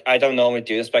whole I don't normally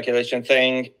do the speculation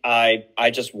thing. I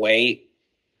just wait.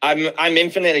 I'm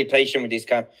infinitely patient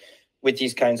with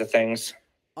these kinds of things.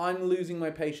 I'm losing my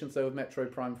patience though with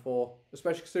Metroid Prime 4,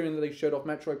 especially considering that they showed off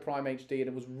Metroid Prime HD and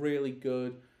it was really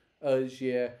good this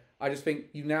year. I just think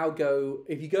you now go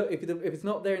if it's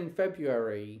not there in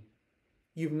February,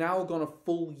 you've now gone a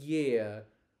full year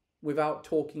without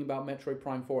talking about Metroid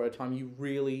Prime 4 at a time you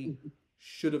really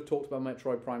should have talked about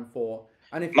Metroid Prime 4.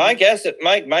 And if my guess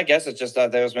is just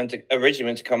that they was originally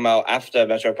meant to come out after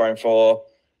Metroid Prime 4,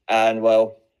 and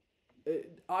well,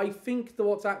 I think that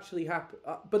what's actually happened.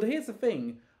 But here's the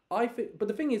thing. But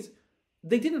the thing is,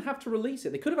 they didn't have to release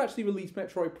it. They could have actually released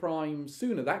Metroid Prime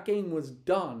sooner. That game was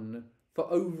done for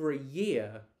over a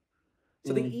year,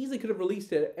 so they easily could have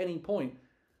released it at any point.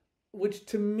 Which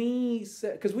to me,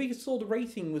 because we saw the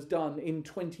rating was done in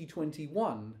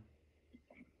 2021,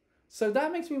 so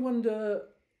that makes me wonder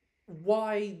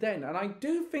why then. And I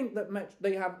do think that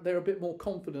they're a bit more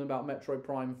confident about Metroid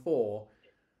Prime 4.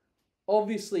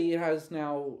 Obviously, it has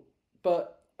now,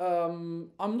 but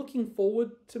I'm looking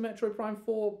forward to Metroid Prime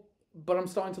 4, but I'm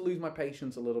starting to lose my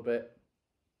patience a little bit.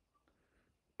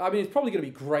 I mean, it's probably going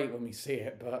to be great when we see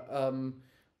it, but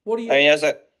what do you... I mean,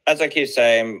 as I keep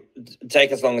saying,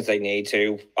 take as long as they need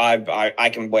to. I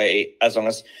can wait as long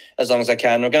as I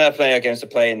can. We're going to have plenty of games to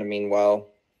play in the meanwhile.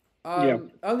 There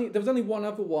was only one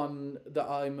other one that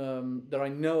I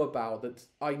know about that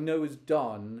I know is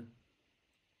done,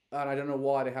 and I don't know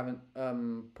why they haven't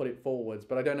put it forwards,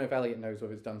 but I don't know if Elliot knows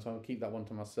whether it's done, so I'll keep that one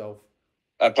to myself.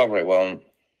 I probably won't.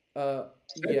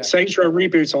 Saints Row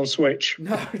reboot on Switch.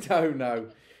 No.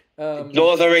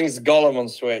 Lord of the Rings Gollum on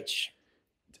Switch.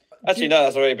 Actually, no,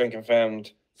 that's already been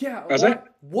confirmed. Yeah,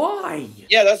 why?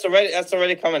 Yeah, that's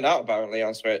already coming out apparently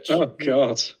on Switch. Oh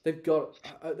God, they've got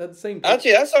at the same.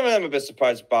 Actually, that's something I'm a bit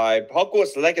surprised by.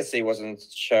 Hogwarts Legacy wasn't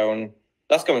shown.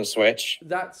 That's coming to Switch.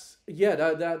 That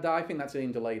I think that's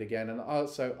being delayed again, and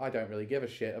also I don't really give a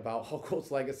shit about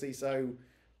Hogwarts Legacy. So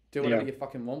do whatever you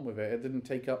fucking want with it. It didn't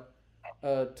take up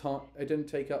time. It didn't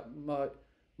take up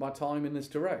my time in this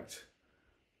direct.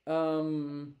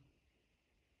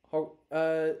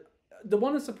 The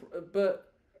one is,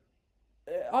 but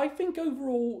I think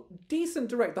overall decent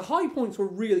direct. The high points were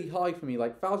really high for me.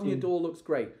 Like Thousand Year Door looks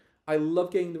great. I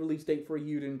love getting the release date for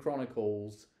Eiyuden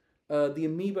Chronicles. The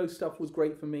amiibo stuff was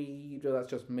great for me. That's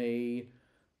just me.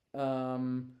 I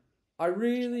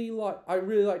really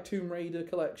like Tomb Raider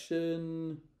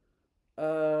collection.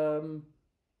 And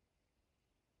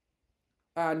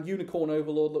Unicorn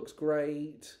Overlord looks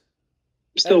great.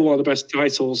 Still one of the best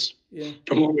titles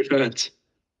from what we've heard.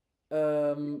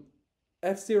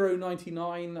 F-Zero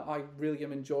 99, I really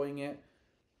am enjoying it.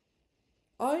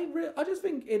 I just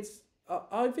think it's...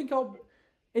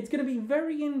 It's going to be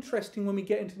very interesting when we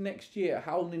get into next year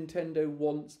how Nintendo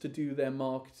wants to do their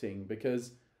marketing,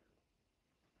 because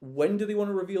when do they want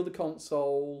to reveal the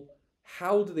console?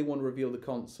 How do they want to reveal the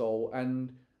console?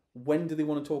 And when do they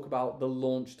want to talk about the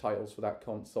launch titles for that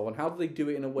console? And how do they do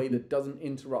it in a way that doesn't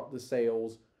interrupt the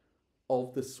sales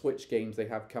of the Switch games they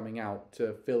have coming out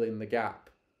to fill in the gap?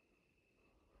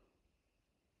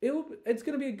 It's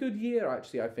going to be a good year,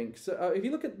 actually, I think. So if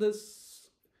you look at this,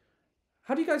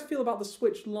 how do you guys feel about the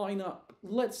Switch lineup?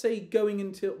 Let's say going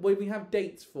until, well, we have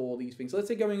dates for these things. So let's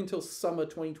say going until summer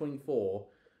 2024.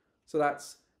 So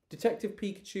that's Detective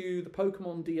Pikachu, the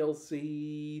Pokemon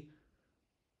DLC,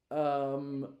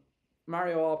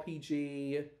 Mario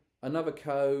RPG, Another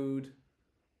Code,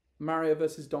 Mario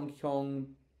vs. Donkey Kong,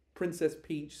 Princess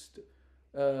Peach,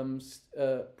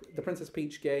 the Princess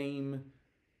Peach game,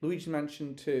 Luigi's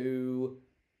Mansion 2,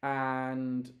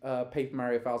 and Paper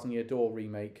Mario Thousand Year Door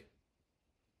remake.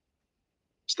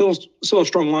 Still a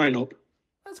strong lineup.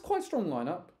 That's quite a strong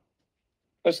lineup.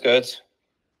 That's good.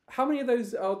 How many of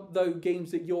those are though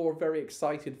games that you're very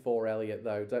excited for, Elliot?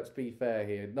 Though, let's be fair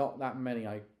here, not that many.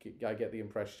 I get the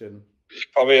impression.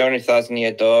 Probably only Thousand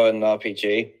Year Door and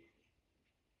RPG.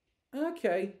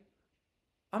 Okay,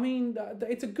 I mean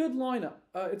it's a good lineup.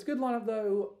 It's a good lineup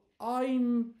though.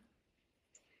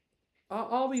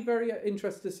 I'll be very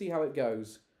interested to see how it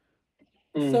goes.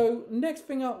 So next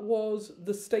thing up was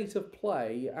the state of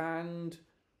play, and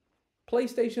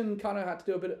PlayStation kind of had to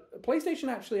do a bit. PlayStation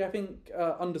actually, I think,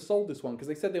 undersold this one because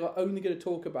they said they were only going to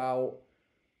talk about.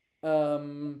 They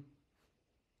were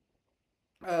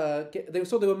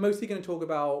mostly going to talk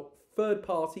about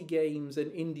third-party games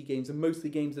and indie games, and mostly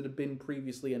games that had been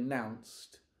previously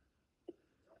announced.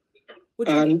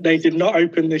 And they did not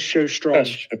open this show strong.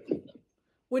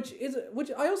 Which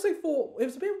I also thought it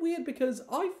was a bit weird because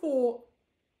I thought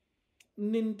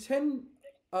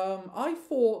I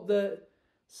thought that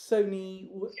Sony.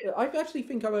 I actually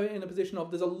think I'm in a position of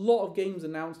there's a lot of games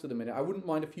announced at the minute. I wouldn't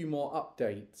mind a few more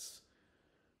updates.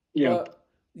 Yeah. But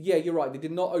yeah, you're right. They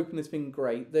did not open this thing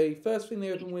great. The first thing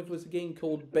they opened with was a game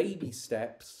called Baby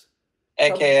Steps,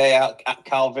 AKA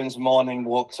Calvin's morning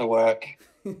walk to work.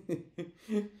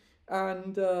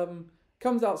 And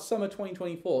comes out summer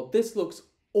 2024. This looks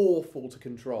awful to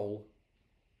control.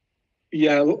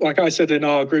 Yeah, like I said in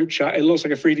our group chat, it looks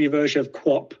like a 3D version of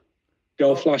QWOP, the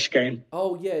old Flash game.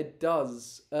 Oh yeah, it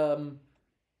does.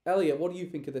 Elliot, what do you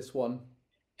think of this one?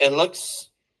 It looks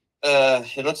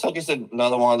like it's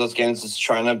another one of those games that's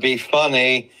trying to be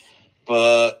funny,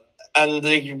 and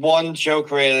the one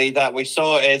joke really that we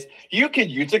saw is you can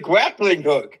use a grappling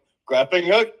hook. Grappling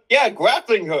hook? Yeah,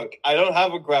 grappling hook. I don't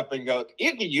have a grappling hook.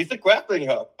 You can use a grappling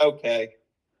hook. Okay.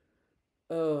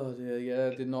 Oh dear, yeah,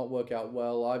 it did not work out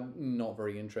well. I'm not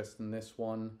very interested in this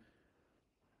one.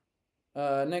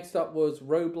 Next up was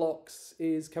Roblox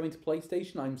is coming to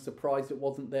PlayStation. I'm surprised it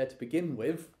wasn't there to begin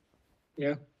with.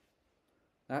 Yeah.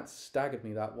 That staggered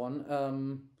me, that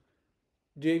one.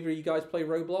 Do either of you guys play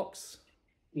Roblox?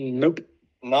 Nope.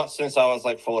 Not since I was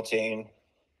like 14.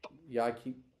 Yeah,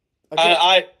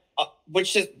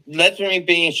 which just led to me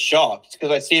being shocked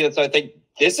because I see this. I think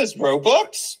this is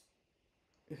Roblox.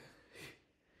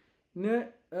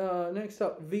 Next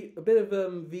up, a bit of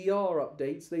VR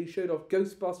updates. They showed off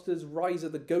Ghostbusters: Rise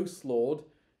of the Ghost Lord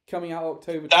coming out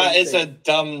October 26th. That is a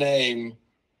dumb name.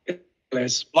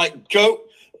 Yes. Like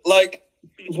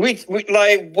we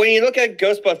like when you look at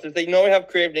Ghostbusters, they normally have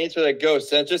creative names for their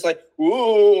ghosts, and it's just like,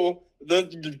 ooh,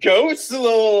 the Ghost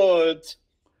Lord.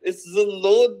 It's the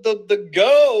Lord of the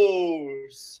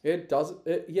Ghosts. It does.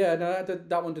 Yeah, no,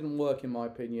 that one didn't work in my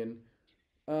opinion.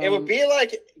 It would be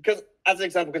like, because as an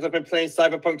example, because I've been playing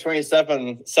Cyberpunk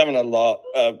 2077 a lot,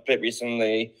 a bit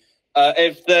recently.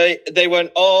 If they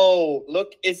went, oh,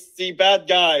 look, it's the bad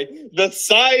guy, the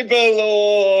Cyber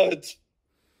Lord.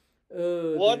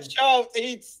 Watch out,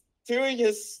 he's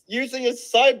using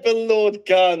his Cyber Lord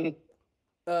gun.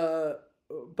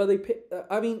 But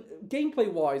I mean,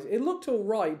 gameplay-wise, it looked all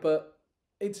right, but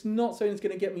it's not something that's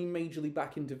going to get me majorly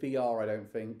back into VR, I don't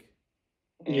think.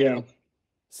 Yeah.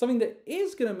 Something that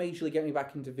is going to majorly get me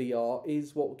back into VR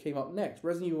is what came up next.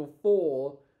 Resident Evil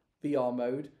 4 VR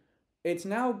mode. It's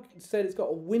now said it's got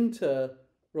a winter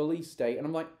release date, and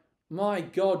I'm like, my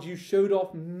God, you showed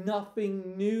off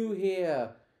nothing new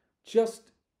here.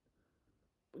 Just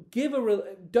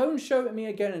don't show it me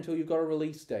again until you've got a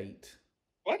release date.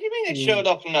 What do you mean it showed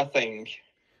off nothing?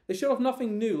 They showed off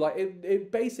nothing new. Like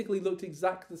it basically looked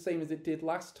exactly the same as it did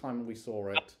last time we saw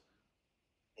it.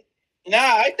 Nah,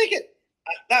 I think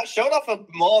that showed off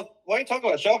more. What are you talking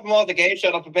about? Showed off more of the game.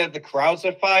 Showed off a bit of the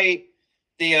Krauser fight.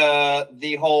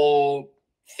 The whole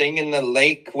thing in the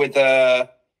lake with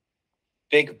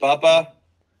Big Bubba.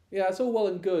 Yeah, it's all well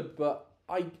and good, but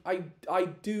I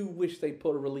do wish they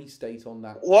put a release date on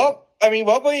that. What? I mean,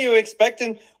 what were you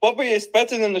expecting? What were you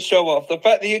expecting in the show off? The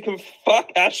fact that you can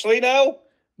fuck Ashley now?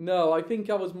 No, I think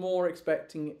I was more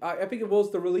expecting... I think it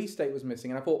was the release date was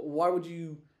missing, and I thought, why would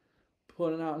you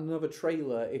put out another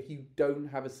trailer if you don't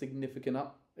have a significant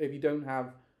if you don't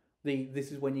have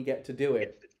this is when you get to do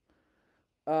it.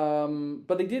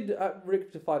 But they did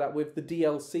rectify that with the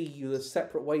DLC. The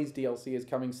Separate Ways DLC is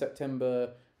coming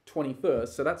September 21st,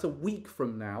 so that's a week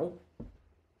from now.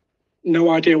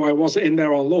 No idea why it wasn't in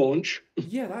there on launch.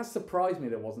 Yeah, that surprised me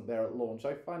that it wasn't there at launch.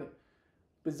 I find it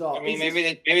bizarre. I mean,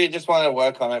 maybe they just want to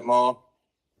work on it more.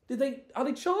 Are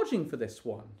they charging for this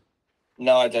one?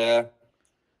 No idea.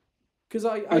 Because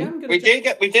I am going to... We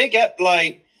did get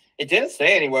like... It didn't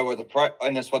say anywhere what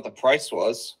the price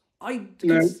was.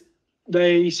 No,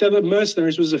 they said that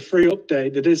Mercenaries was a free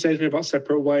update. They didn't say anything about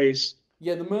Separate Ways.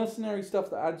 Yeah, the Mercenary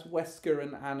stuff that adds Wesker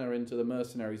and Anna into the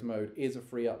Mercenaries mode is a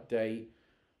free update.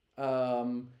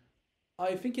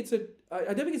 I think I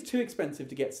don't think it's too expensive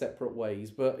to get Separate Ways,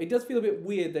 but it does feel a bit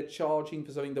weird they're charging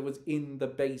for something that was in the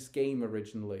base game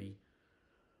originally.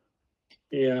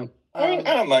 Yeah. I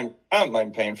don't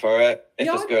mind paying for it if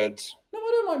it's good. No,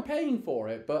 I don't mind paying for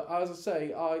it, but as I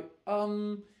say,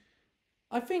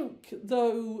 I think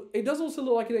though it does also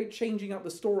look like they're changing up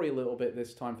the story a little bit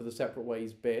this time for the Separate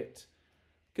Ways bit.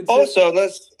 Also,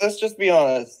 let's just be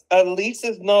honest. At least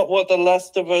it's not what The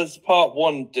Last of Us Part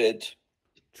 1 did.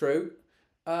 True.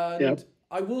 And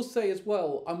I will say as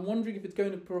well, I'm wondering if it's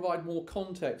going to provide more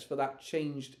context for that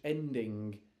changed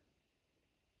ending.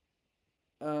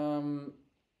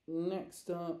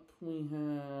 Next up we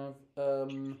have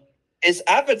It's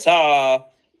Avatar.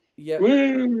 Yeah,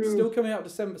 still coming out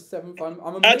December 7th.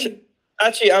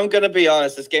 Actually, I'm gonna be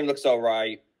honest. This game looks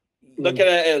alright. Look at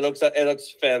it. It looks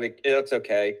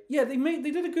okay. Yeah, they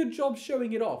did a good job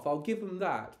showing it off. I'll give them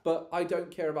that. But I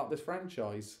don't care about this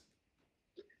franchise.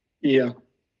 Yeah,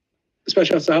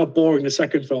 especially after how boring the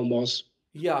second film was.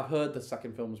 Yeah, I've heard the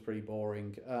second film was pretty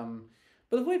boring.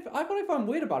 But what I find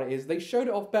weird about it is they showed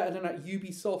it off better than at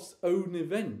Ubisoft's own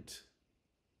event.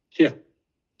 Yeah.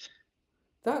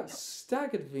 That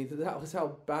staggered me that was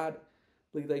how badly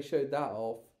they showed that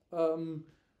off. But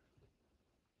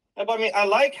I mean, I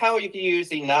like how you can use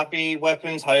the Navi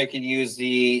weapons, how you can use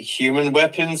the human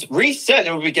weapons. Reset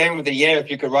it would be Game of the Year if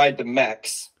you could ride the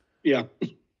mechs. Yeah.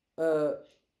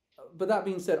 But that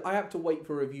being said, I have to wait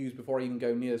for reviews before I even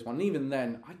go near this one. And even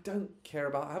then, I don't care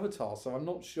about Avatar, so I'm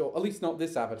not sure. At least not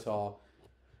this Avatar.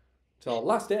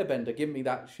 Last Airbender, give me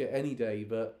that shit any day,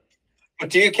 but... But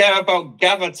do you care about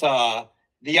Gavatar?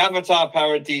 The Avatar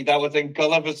parody that was in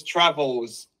Gulliver's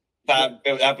Travels that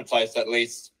it was advertised at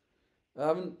least.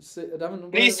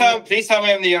 Please tell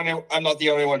me I'm not the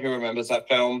only one who remembers that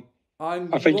film. I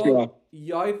think you are.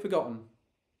 Yeah, I've forgotten.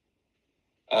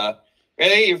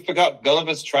 Really? You forgot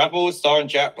Gulliver's Travels starring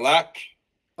Jack Black?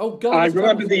 Oh, Gulliver's I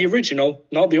remember the original,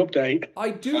 not the update. I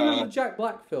do remember the Jack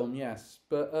Black film, yes.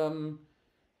 But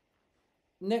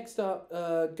next up,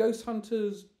 Ghost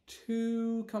Hunters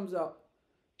 2 comes out.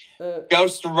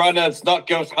 Ghost Runners, not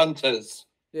Ghost Hunters.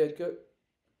 Yeah,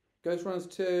 Ghost Runners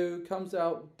 2 comes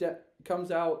out.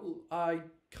 I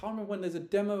can't remember when there's a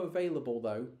demo available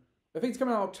though. I think it's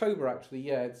coming out October actually.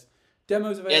 Yeah, it's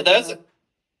demos available. Yeah,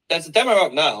 there's a demo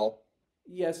out now.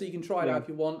 Yeah, so you can try it out if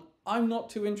you want. I'm not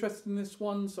too interested in this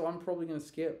one, so I'm probably going to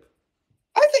skip.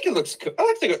 I think it looks.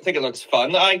 I think it looks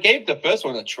fun. I gave the first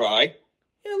one a try.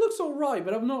 Yeah, it looks all right,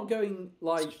 but I'm not going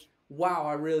like, wow,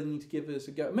 I really need to give this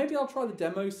a go. Maybe I'll try the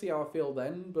demo, see how I feel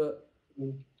then. But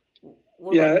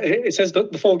yeah, it says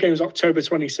that the full game is October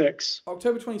 26th.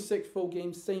 October 26th, full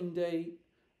game, same day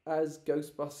as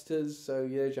Ghostbusters. So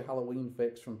yeah, there's your Halloween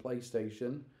fix from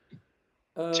PlayStation.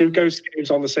 2 Ghost games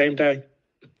on the same day.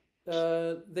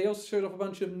 They also showed off a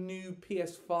bunch of new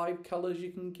PS5 colors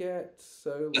you can get.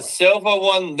 So the silver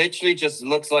one literally just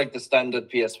looks like the standard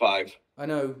PS5. I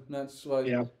know, that's what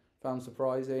I found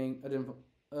surprising. I didn't.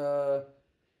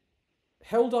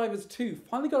 Helldivers 2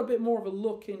 finally got a bit more of a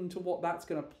look into what that's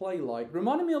going to play like.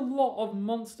 Reminded me a lot of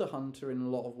Monster Hunter in a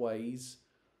lot of ways.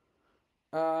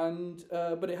 And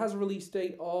but it has a release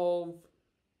date of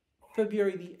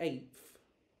February the 8th.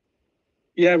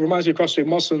 Yeah, it reminds me of cross between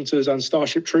Monster Hunters and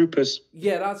Starship Troopers.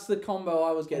 Yeah, that's the combo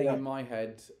I was getting in my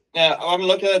head. Yeah, I'm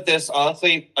looking at this,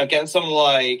 honestly, I'm getting some,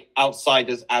 like,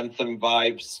 Outsiders Anthem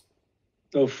vibes.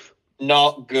 Oof.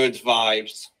 Not good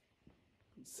vibes.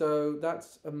 So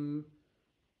that's...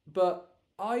 but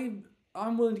I'm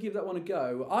willing to give that one a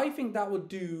go. I think that would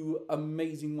do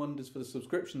amazing wonders for the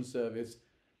subscription service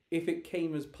if it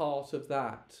came as part of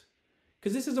that.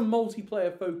 Because this is a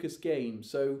multiplayer-focused game,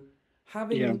 so...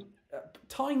 having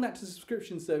tying that to the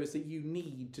subscription service that you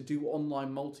need to do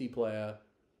online multiplayer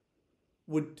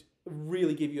would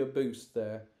really give you a boost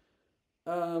there.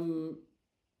 I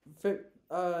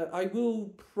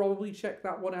will probably check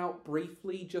that one out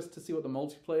briefly just to see what the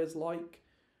multiplayer's like.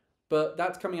 But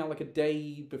that's coming out like a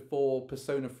day before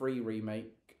Persona 3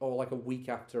 remake, or like a week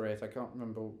after it. I can't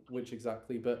remember which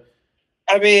exactly, but...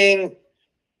 I mean,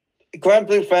 Grand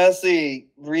Blue Fantasy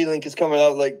Relink is coming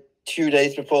out like 2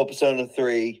 days before Persona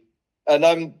 3. And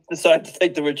I'm decided to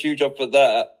take the Rejuve up for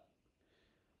that.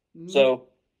 So,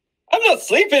 I'm not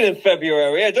sleeping in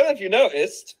February. I don't know if you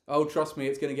noticed. Oh, trust me,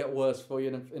 it's going to get worse for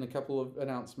you in a couple of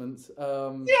announcements.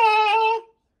 Yeah!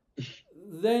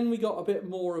 Then we got a bit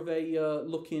more of a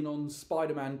look in on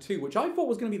Spider-Man 2, which I thought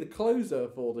was going to be the closer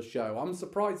for the show. I'm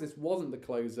surprised this wasn't the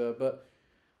closer, but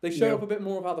they showed up a bit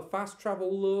more of how the fast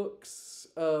travel looks,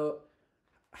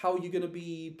 how you're going to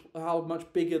be, how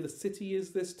much bigger the city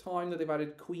is this time, that they've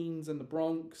added Queens and the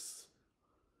Bronx.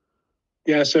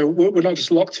 Yeah, so we're not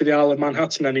just locked to the Isle of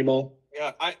Manhattan anymore.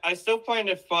 Yeah, I still find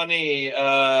it funny,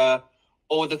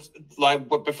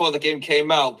 before the game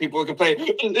came out, people were complaining,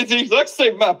 it's the exact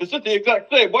same map, it's just the exact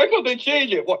same. Why can't they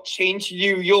change it? What, change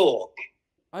New York?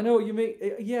 I know what you mean.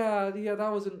 Yeah,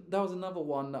 that was another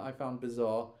one that I found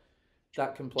bizarre.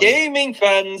 That complaint. Gaming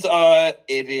fans are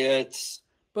idiots.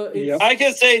 But I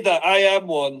can say that I am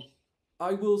one.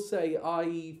 I will say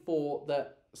I thought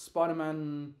that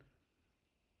Spider-Man...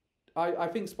 I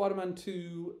think Spider-Man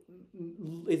 2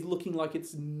 is looking like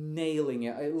it's nailing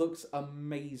it. It looks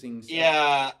amazing.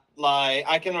 Yeah, like,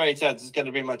 I can already tell this is going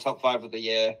to be my top 5 of the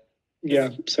year. Yeah,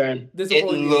 same.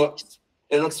 It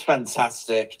looks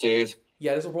fantastic, dude.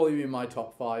 Yeah, this will probably be my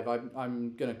top 5.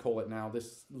 I'm going to call it now.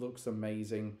 This looks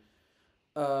amazing.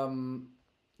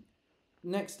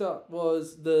 Next up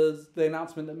was the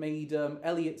announcement that made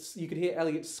you could hear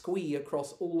Elliot squee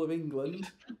across all of England.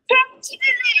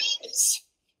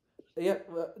 Yeah,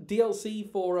 DLC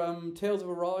for Tales of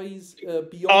Arise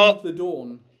Beyond the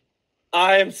Dawn.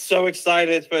 I am so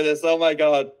excited for this. Oh my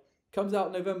god. Comes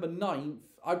out November 9th.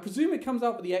 I presume it comes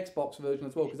out for the Xbox version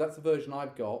as well, because that's the version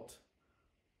I've got.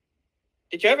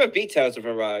 Did you ever beat Tales of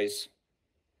Arise?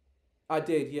 I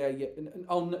did, yeah.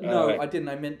 Oh, no, I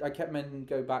didn't. I kept meaning to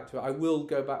go back to it. I will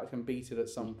go back and beat it at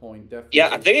some point, definitely.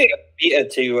 Yeah, I think I beat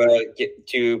it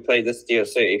to play this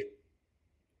DLC.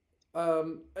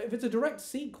 If it's a direct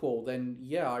sequel, then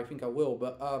yeah, I think I will.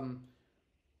 But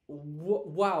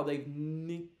wow,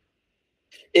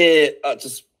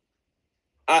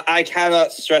 I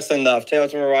cannot stress enough.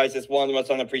 Tales of Arise is one of the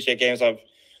most unappreciated games of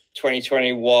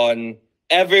 2021.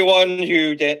 Everyone's an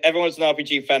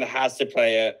RPG fan has to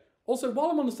play it. Also, while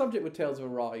I'm on the subject with Tales of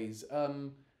Arise,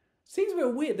 seems a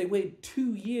bit weird. They waited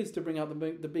 2 years to bring out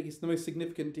the most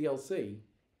significant DLC.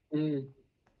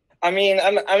 I mean,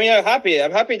 I'm happy.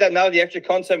 I'm happy that now the extra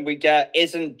content we get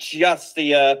isn't just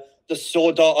the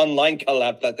Sword Art Online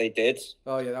collab that they did.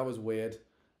 Oh yeah, that was weird.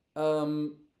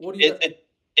 What do you?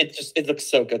 It looks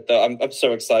so good though. I'm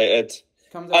so excited.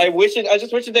 I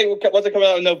just wish it wasn't coming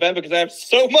out in November because I have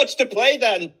so much to play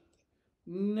then.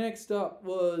 Next up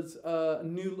was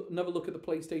another look at the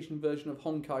PlayStation version of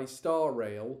Honkai Star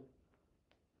Rail.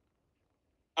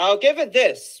 I'll give it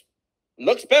this.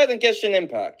 Looks better than Genshin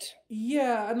Impact.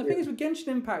 Yeah, and the thing is with Genshin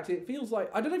Impact, it feels like...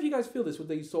 I don't know if you guys feel this with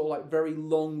these sort of like very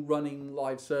long-running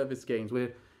live service games,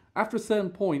 where after a certain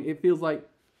point, it feels like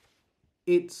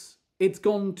it's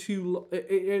gone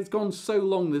so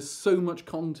long, there's so much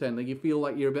content that you feel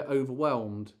like you're a bit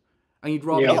overwhelmed. And you'd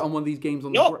rather get on one of these games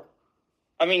on the...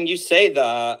 I mean, you say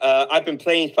that. I've been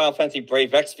playing Final Fantasy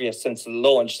Brave Exvius since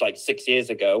launch, like 6 years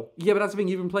ago. Yeah, but that's the thing.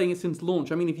 You've been playing it since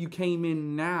launch. I mean, if you came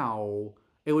in now,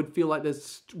 it would feel like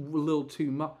there's a little too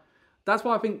much. That's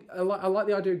why I think I like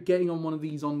the idea of getting on one of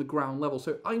these on the ground level.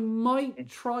 So I might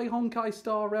try Honkai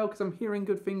Star Rail because I'm hearing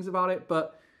good things about it.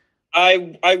 But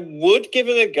I would give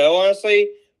it a go,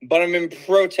 honestly. But I'm in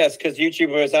protest because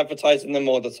YouTubers is advertising them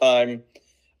all the time.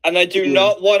 And I do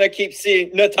not want to keep seeing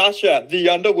Natasha, the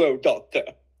Underworld Doctor.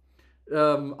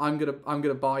 I'm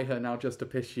gonna buy her now just to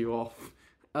piss you off.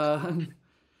 Well,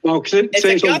 it's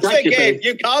a gacha game.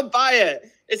 You can't buy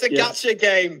it. It's a gacha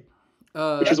game.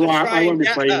 Which is why I won't be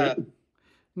playing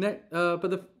it.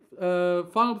 But the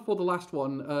final before the last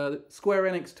one, Square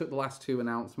Enix took the last 2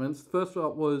 announcements. The first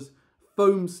up was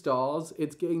Foam Stars.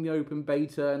 It's getting the open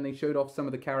beta, and they showed off some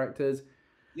of the characters.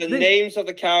 The names of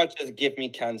the characters give me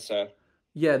cancer.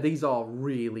 Yeah, these are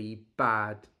really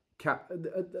bad.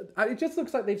 It just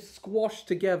looks like they've squashed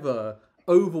together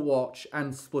Overwatch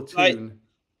and Splatoon.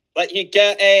 Like you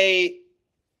get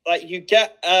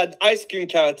an ice cream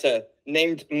character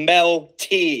named Mel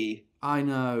T. I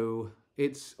know.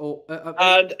 It's or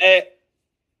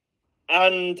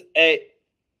and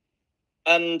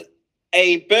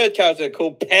a bird character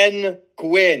called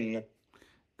Penguin.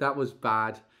 That was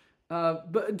bad.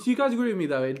 But do you guys agree with me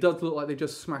though? It does look like they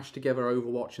just smashed together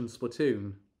Overwatch and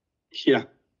Splatoon. Yeah.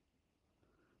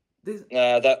 It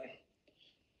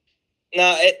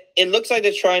looks like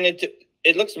they're trying to.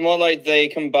 It looks more like they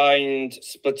combined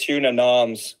Splatoon and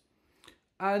ARMS.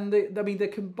 And they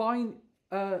combine.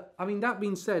 That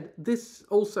being said, this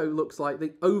also looks like they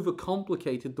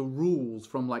overcomplicated the rules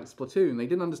from like Splatoon. They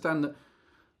didn't understand that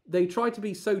they tried to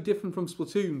be so different from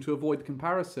Splatoon to avoid the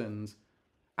comparisons,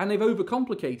 and they've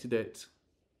overcomplicated it.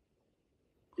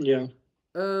 Yeah.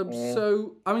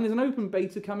 So, there's an open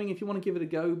beta coming. If you want to give it a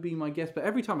go, be my guest. But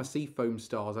every time I see foam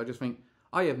stars, I just think,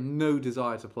 I have no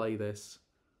desire to play this.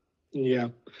 Yeah.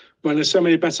 When there's so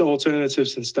many better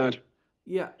alternatives instead.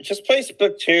 Yeah. Just play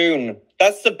Splatoon.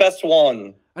 That's the best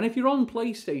one. And if you're on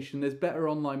PlayStation, there's better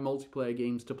online multiplayer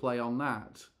games to play on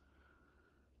that.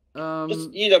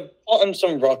 Just, put on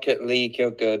some Rocket League,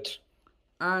 you're good.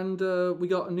 And we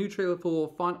got a new trailer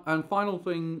for... final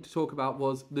thing to talk about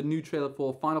was the new trailer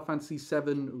for Final Fantasy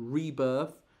VII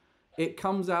Rebirth. It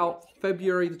comes out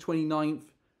February the 29th.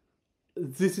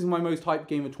 This is my most hyped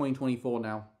game of 2024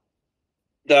 now.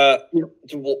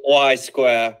 Why,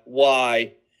 Square?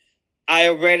 Why? I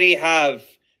already have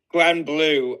Grand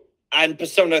Blue and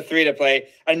Persona 3 to play,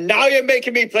 and now you're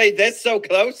making me play this so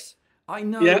close? I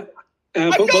know. Yeah.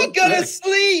 I'm not gonna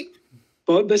sleep!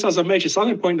 But this has a major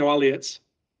selling point though, Elliot.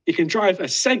 You can drive a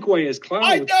Segway as Cloud.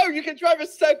 I know, you can drive a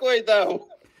Segway though.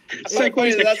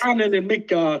 Segway's the cannon in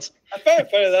Midgard. I found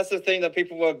it funny, that's the thing that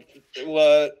people were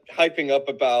hyping up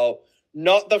about.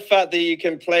 Not the fact that you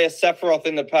can play a Sephiroth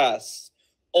in the past,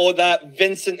 or that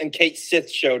Vincent and Kate Sith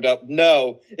showed up.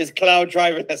 No, it's Cloud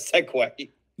driving a Segway.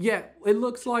 Yeah, it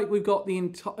looks like we've got the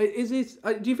entire...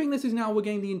 do you think this is now we're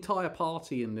getting the entire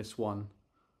party in this one?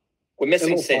 We're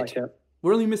missing Sid. Like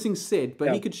We're only missing Sid,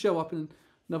 but he could show up in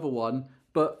another one.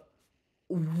 But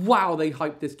wow, they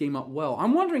hyped this game up well.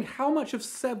 I'm wondering how much of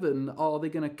 7 are they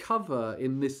going to cover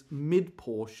in this mid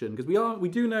portion? Because we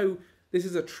do know this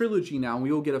is a trilogy now, and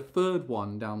we all get a third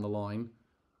one down the line.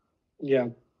 Yeah.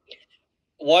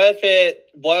 What if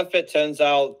it turns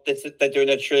out they're doing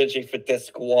a trilogy for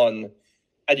disc 1,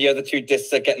 and the other 2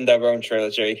 discs are getting their own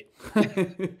trilogy?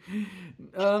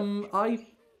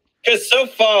 Because so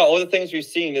far, all the things we've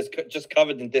seen is just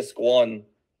covered in disc 1.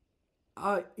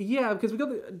 Yeah, because we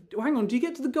got hang on, do you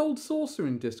get to the gold saucer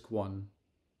in disc 1?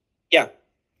 Yeah.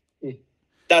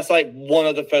 That's like one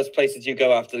of the first places you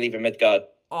go after leaving Midgard.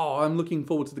 Oh, I'm looking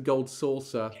forward to the gold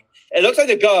saucer. It looks like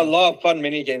they've got a lot of fun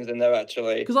mini games in there,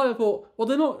 actually. Because I thought,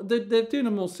 well, they're doing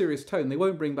a more serious tone. They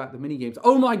won't bring back the mini games.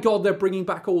 Oh my god, they're bringing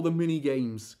back all the mini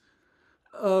games.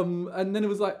 And then it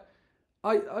was like,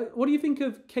 what do you think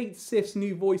of Kate Sith's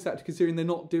new voice actor, considering they're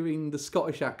not doing the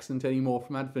Scottish accent anymore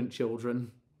from Advent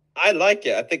Children? I like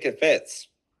it. I think it fits.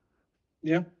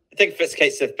 Yeah. I think it fits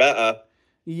Kate Sith better.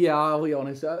 Yeah, I'll be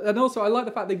honest. And also, I like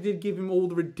the fact they did give him all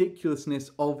the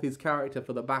ridiculousness of his character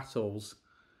for the battles.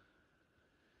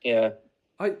 Yeah.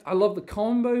 I love the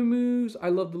combo moves. I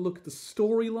love the look of the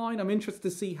storyline. I'm interested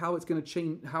to see how it's going to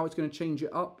change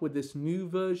it up with this new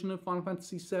version of Final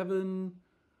Fantasy VII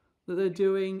that they're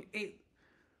doing.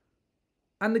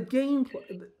 And the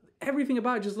gameplay, everything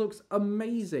about it just looks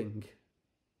amazing.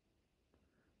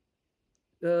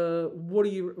 What do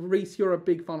you, Reese? You're a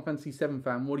big Final Fantasy VII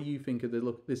fan. What do you think of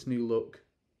this new look?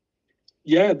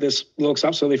 Yeah, this looks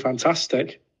absolutely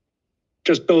fantastic.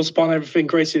 Just builds upon everything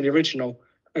great in the original,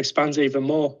 expands even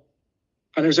more.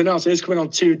 And it was announced it is coming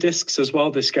on 2 discs as well.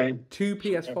 This game, 2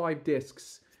 PS5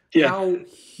 discs. Yeah. How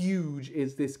huge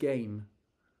is this game?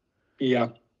 Yeah.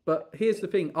 But here's the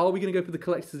thing: are we going to go for the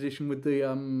collector's edition with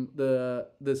the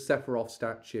Sephiroth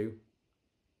statue?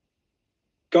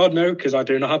 God no, because I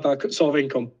do not have that sort of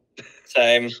income.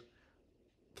 Same.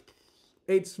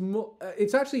 It's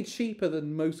actually cheaper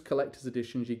than most collector's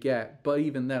editions you get, but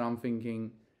even then, I'm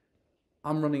thinking,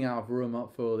 I'm running out of room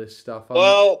up for all this stuff.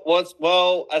 Well,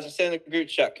 as I said in the group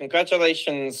chat,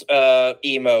 congratulations,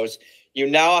 emos. You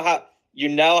now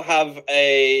have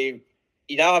a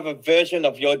version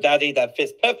of your daddy that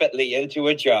fits perfectly into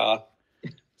a jar.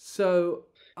 So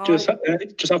just have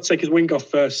to take his wing off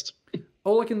first.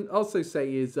 All I can also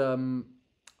say is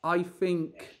I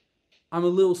think I'm a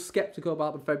little skeptical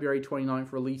about the February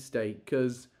 29th release date,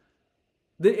 because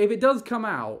if it does come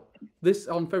out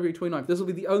on February 29th, this will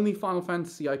be the only Final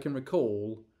Fantasy I can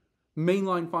recall,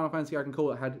 mainline Final Fantasy I can call,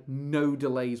 that had no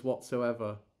delays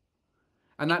whatsoever.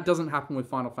 And that doesn't happen with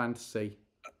Final Fantasy.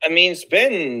 I mean,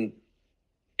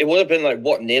 it would have been like,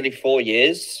 what, nearly 4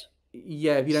 years?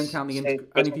 Yeah, if you don't count the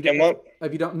and if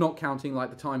you don't not counting like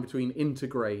the time between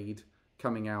Intergrade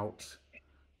coming out,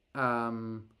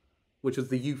 which was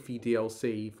the Yuffie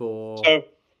DLC for. So,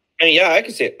 I mean, yeah, I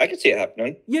can see it. I can see it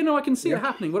happening. Yeah, no, I can see it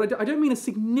happening. But I don't mean a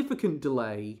significant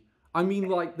delay. I mean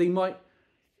like they might,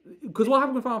 because what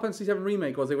happened with Final Fantasy VII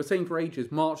Remake was they were saying for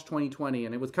ages March 2020,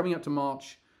 and it was coming up to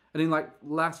March, and in like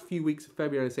last few weeks of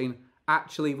February, they're saying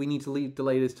actually we need to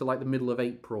delay this to like the middle of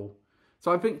April.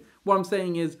 So I think what I'm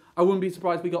saying is I wouldn't be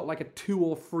surprised if we got like a 2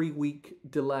 or 3 week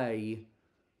delay,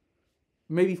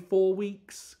 maybe 4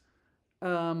 weeks.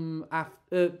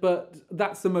 But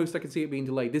that's the most I can see it being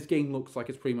delayed. This game looks like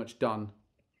it's pretty much done.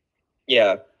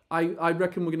 Yeah. I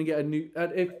reckon we're going to get a new...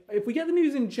 if we get the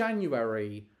news in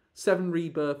January, 7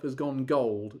 Rebirth has gone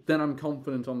gold, then I'm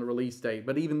confident on the release date.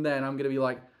 But even then, I'm going to be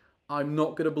like, I'm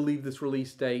not going to believe this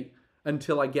release date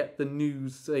until I get the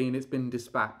news saying it's been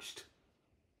dispatched.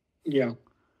 Yeah.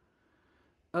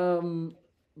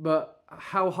 But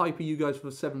how hype are you guys for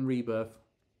 7 Rebirth?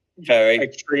 Very.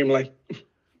 Extremely.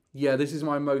 Yeah, this is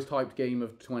my most hyped game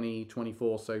of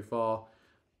 2024 so far.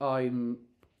 I'm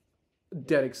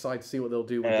dead excited to see what they'll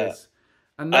do with this.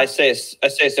 And I say it's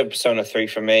a Persona 3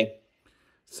 for me.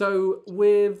 So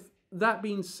with that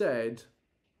being said,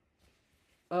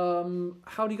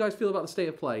 how do you guys feel about the state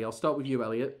of play? I'll start with you,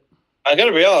 Elliot. I'm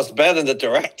gonna be honest, better than the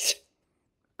Direct.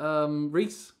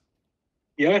 Reese?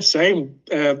 Yeah, same.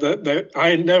 I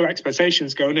had no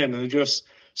expectations going in, and just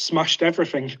smashed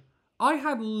everything. I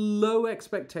had low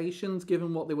expectations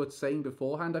given what they were saying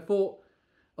beforehand. I thought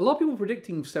a lot of people were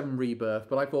predicting 7 Rebirth,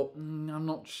 but I thought I'm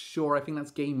not sure. I think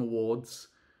that's Game Awards,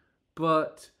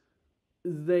 but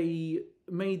they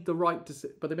made the right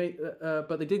decision. But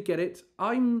they did get it.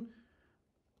 I'm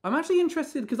actually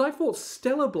interested because I thought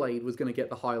Stellar Blade was going to get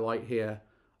the highlight here.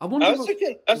 I was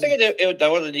thinking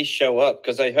that would at least show up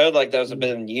because I heard like there was a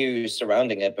bit of news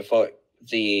surrounding it before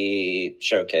the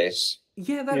showcase.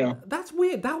 Yeah, that's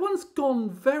weird. That one's gone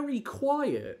very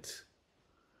quiet.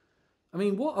 I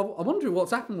mean, I wonder what's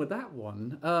happened with that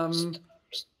one. I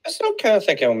still kind of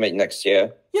think it'll make next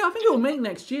year. Yeah, I think it'll make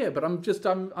next year, but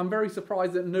I'm very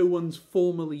surprised that no one's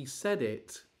formally said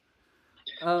it.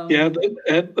 They're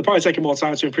probably taking more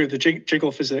time to improve the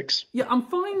jiggle physics. Yeah, I'm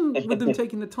fine with them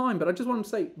taking the time, but I just want to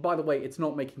say, by the way, it's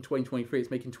not making 2023, it's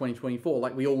making 2024,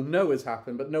 like we all know has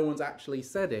happened, but no one's actually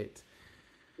said it.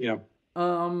 Yeah.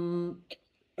 I'd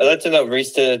like to know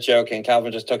Reese did a joke and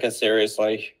Calvin just took it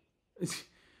seriously.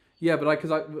 Yeah, but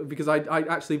because I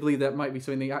actually believe that might be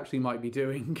something they actually might be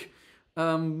doing.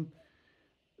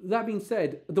 That being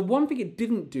said, the one thing it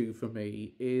didn't do for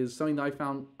me is something that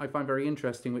I find very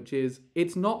interesting, which is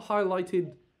it's not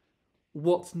highlighted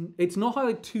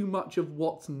too much of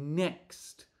what's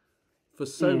next for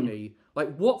Sony.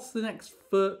 Like, what's the next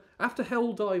after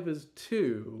Helldivers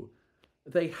 2?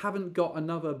 They haven't got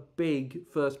another big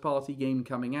first-party game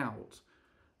coming out,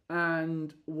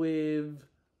 and with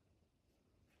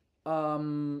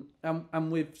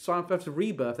with Silent Fantasy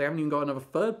Rebirth, they haven't even got another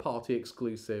third-party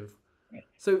exclusive.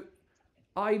 So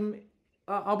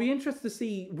I'll be interested to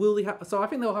see will they have. So I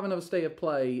think they'll have another state of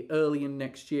play early in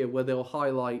next year where they'll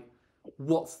highlight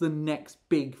what's the next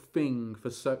big thing for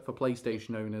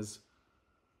PlayStation owners.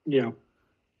 Yeah.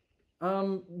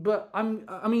 But I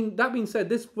mean, that being said,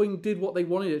 this thing did what they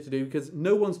wanted it to do because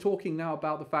no one's talking now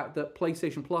about the fact that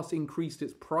PlayStation Plus increased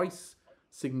its price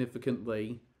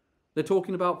significantly. They're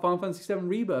talking about Final Fantasy VII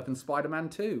Rebirth and Spider-Man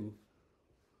 2.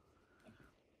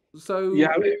 So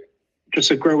yeah,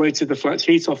 just a great way to deflect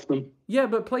heat off them. Yeah,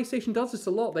 but PlayStation does this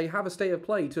a lot. They have a state of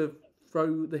play to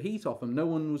throw the heat off them. No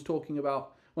one was talking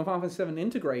about when Final Fantasy VII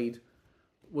Intergrade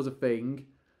was a thing.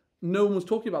 No one was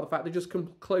talking about the fact they just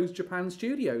closed Japan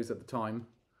studios at the time.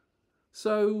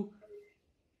 So,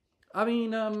 I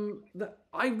mean,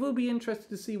 I will be interested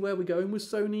to see where we're going with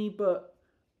Sony, but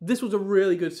this was a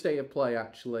really good state of play,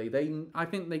 actually. I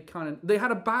think they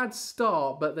had a bad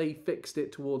start, but they fixed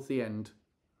it towards the end.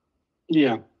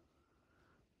 Yeah.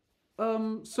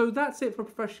 So that's it for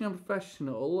Professional and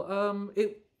Unprofessional.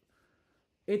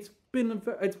 It's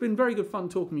been very good fun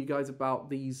talking to you guys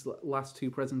about these last 2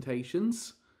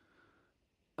 presentations.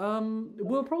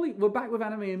 We're back with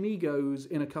Anime Amigos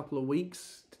in a couple of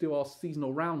weeks to do our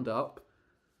seasonal roundup.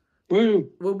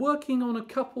 Woo. We're working on a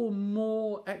couple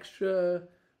more extra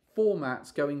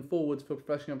formats going forwards for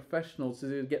Professional and Professionals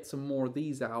to get some more of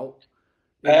these out.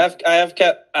 I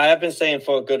have been saying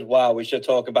for a good while we should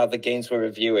talk about the games we're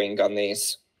reviewing on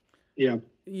these. Yeah.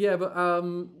 Yeah, but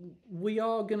we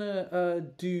are gonna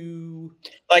do.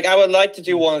 Like, I would like to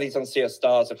do one of these on Sea of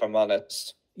Stars, if I'm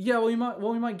honest. Yeah, we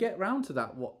might get round to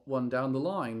that one down the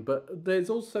line. But there's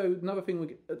also another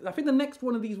thing. I think the next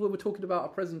one of these where we're talking about a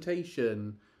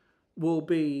presentation will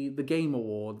be the Game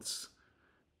Awards.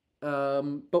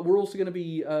 But we're also going to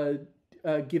be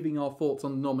giving our thoughts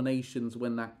on nominations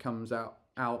when that comes out.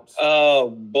 Oh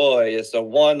boy, it's the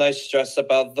one I stress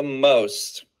about the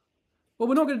most. Well,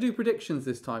 we're not going to do predictions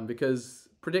this time because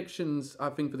predictions, I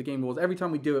think, for the Game Awards, every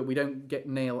time we do it, we don't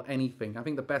nail anything. I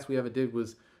think the best we ever did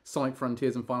was Sonic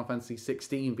Frontiers and Final Fantasy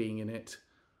 16 being in it.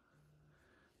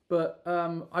 But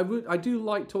I do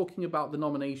like talking about the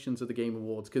nominations of the Game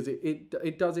Awards because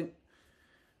it doesn't.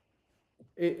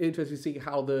 It's interesting to see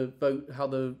how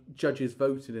the judges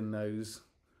voted in those.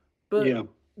 But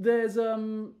there's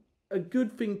a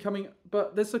good thing coming.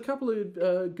 But there's a couple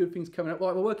of good things coming up.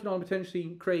 Like we're working on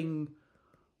potentially creating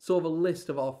sort of a list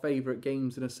of our favorite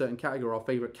games in a certain category, our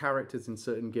favorite characters in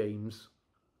certain games.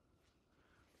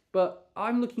 But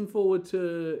I'm looking forward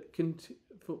to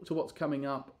what's coming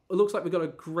up. It looks like we've got a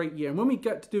great year. And when we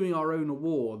get to doing our own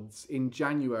awards in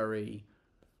January,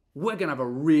 we're going to have a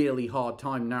really hard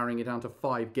time narrowing it down to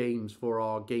 5 games for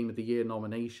our Game of the Year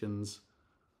nominations.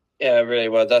 Yeah, really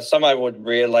well. There's some I would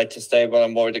really like to stay, but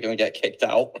I'm worried they're going to get kicked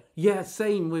out. Yeah,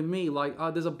 same with me. Like,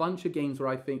 there's a bunch of games where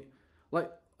I think, like,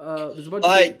 there's a bunch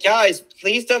of guys,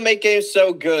 please don't make games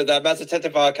so good that Mass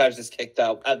Attentive Archives is kicked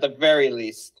out, at the very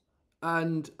least.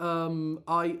 And I'm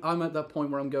at that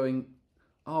point where I'm going,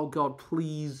 oh God,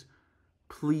 please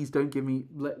don't give me,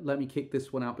 let me kick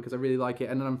this one out because I really like it.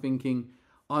 And then I'm thinking,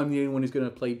 I'm the only one who's going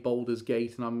to play Baldur's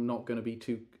Gate, and I'm not going to be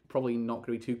probably not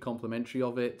going to be too complimentary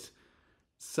of it.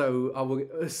 So I will.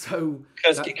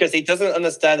 Because he doesn't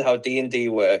understand how D&D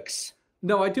works.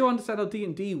 No, I do understand how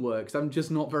D&D works. I'm just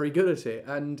not very good at it,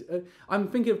 and I'm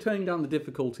thinking of turning down the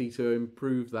difficulty to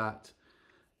improve that.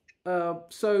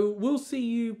 So we'll see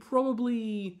you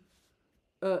probably.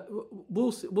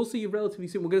 We'll see you relatively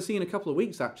soon. We're going to see you in a couple of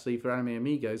weeks actually for Anime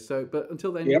Amigos. So, but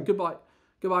until then, goodbye,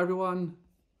 everyone.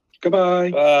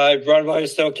 Goodbye. Bye. Run while you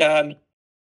still can.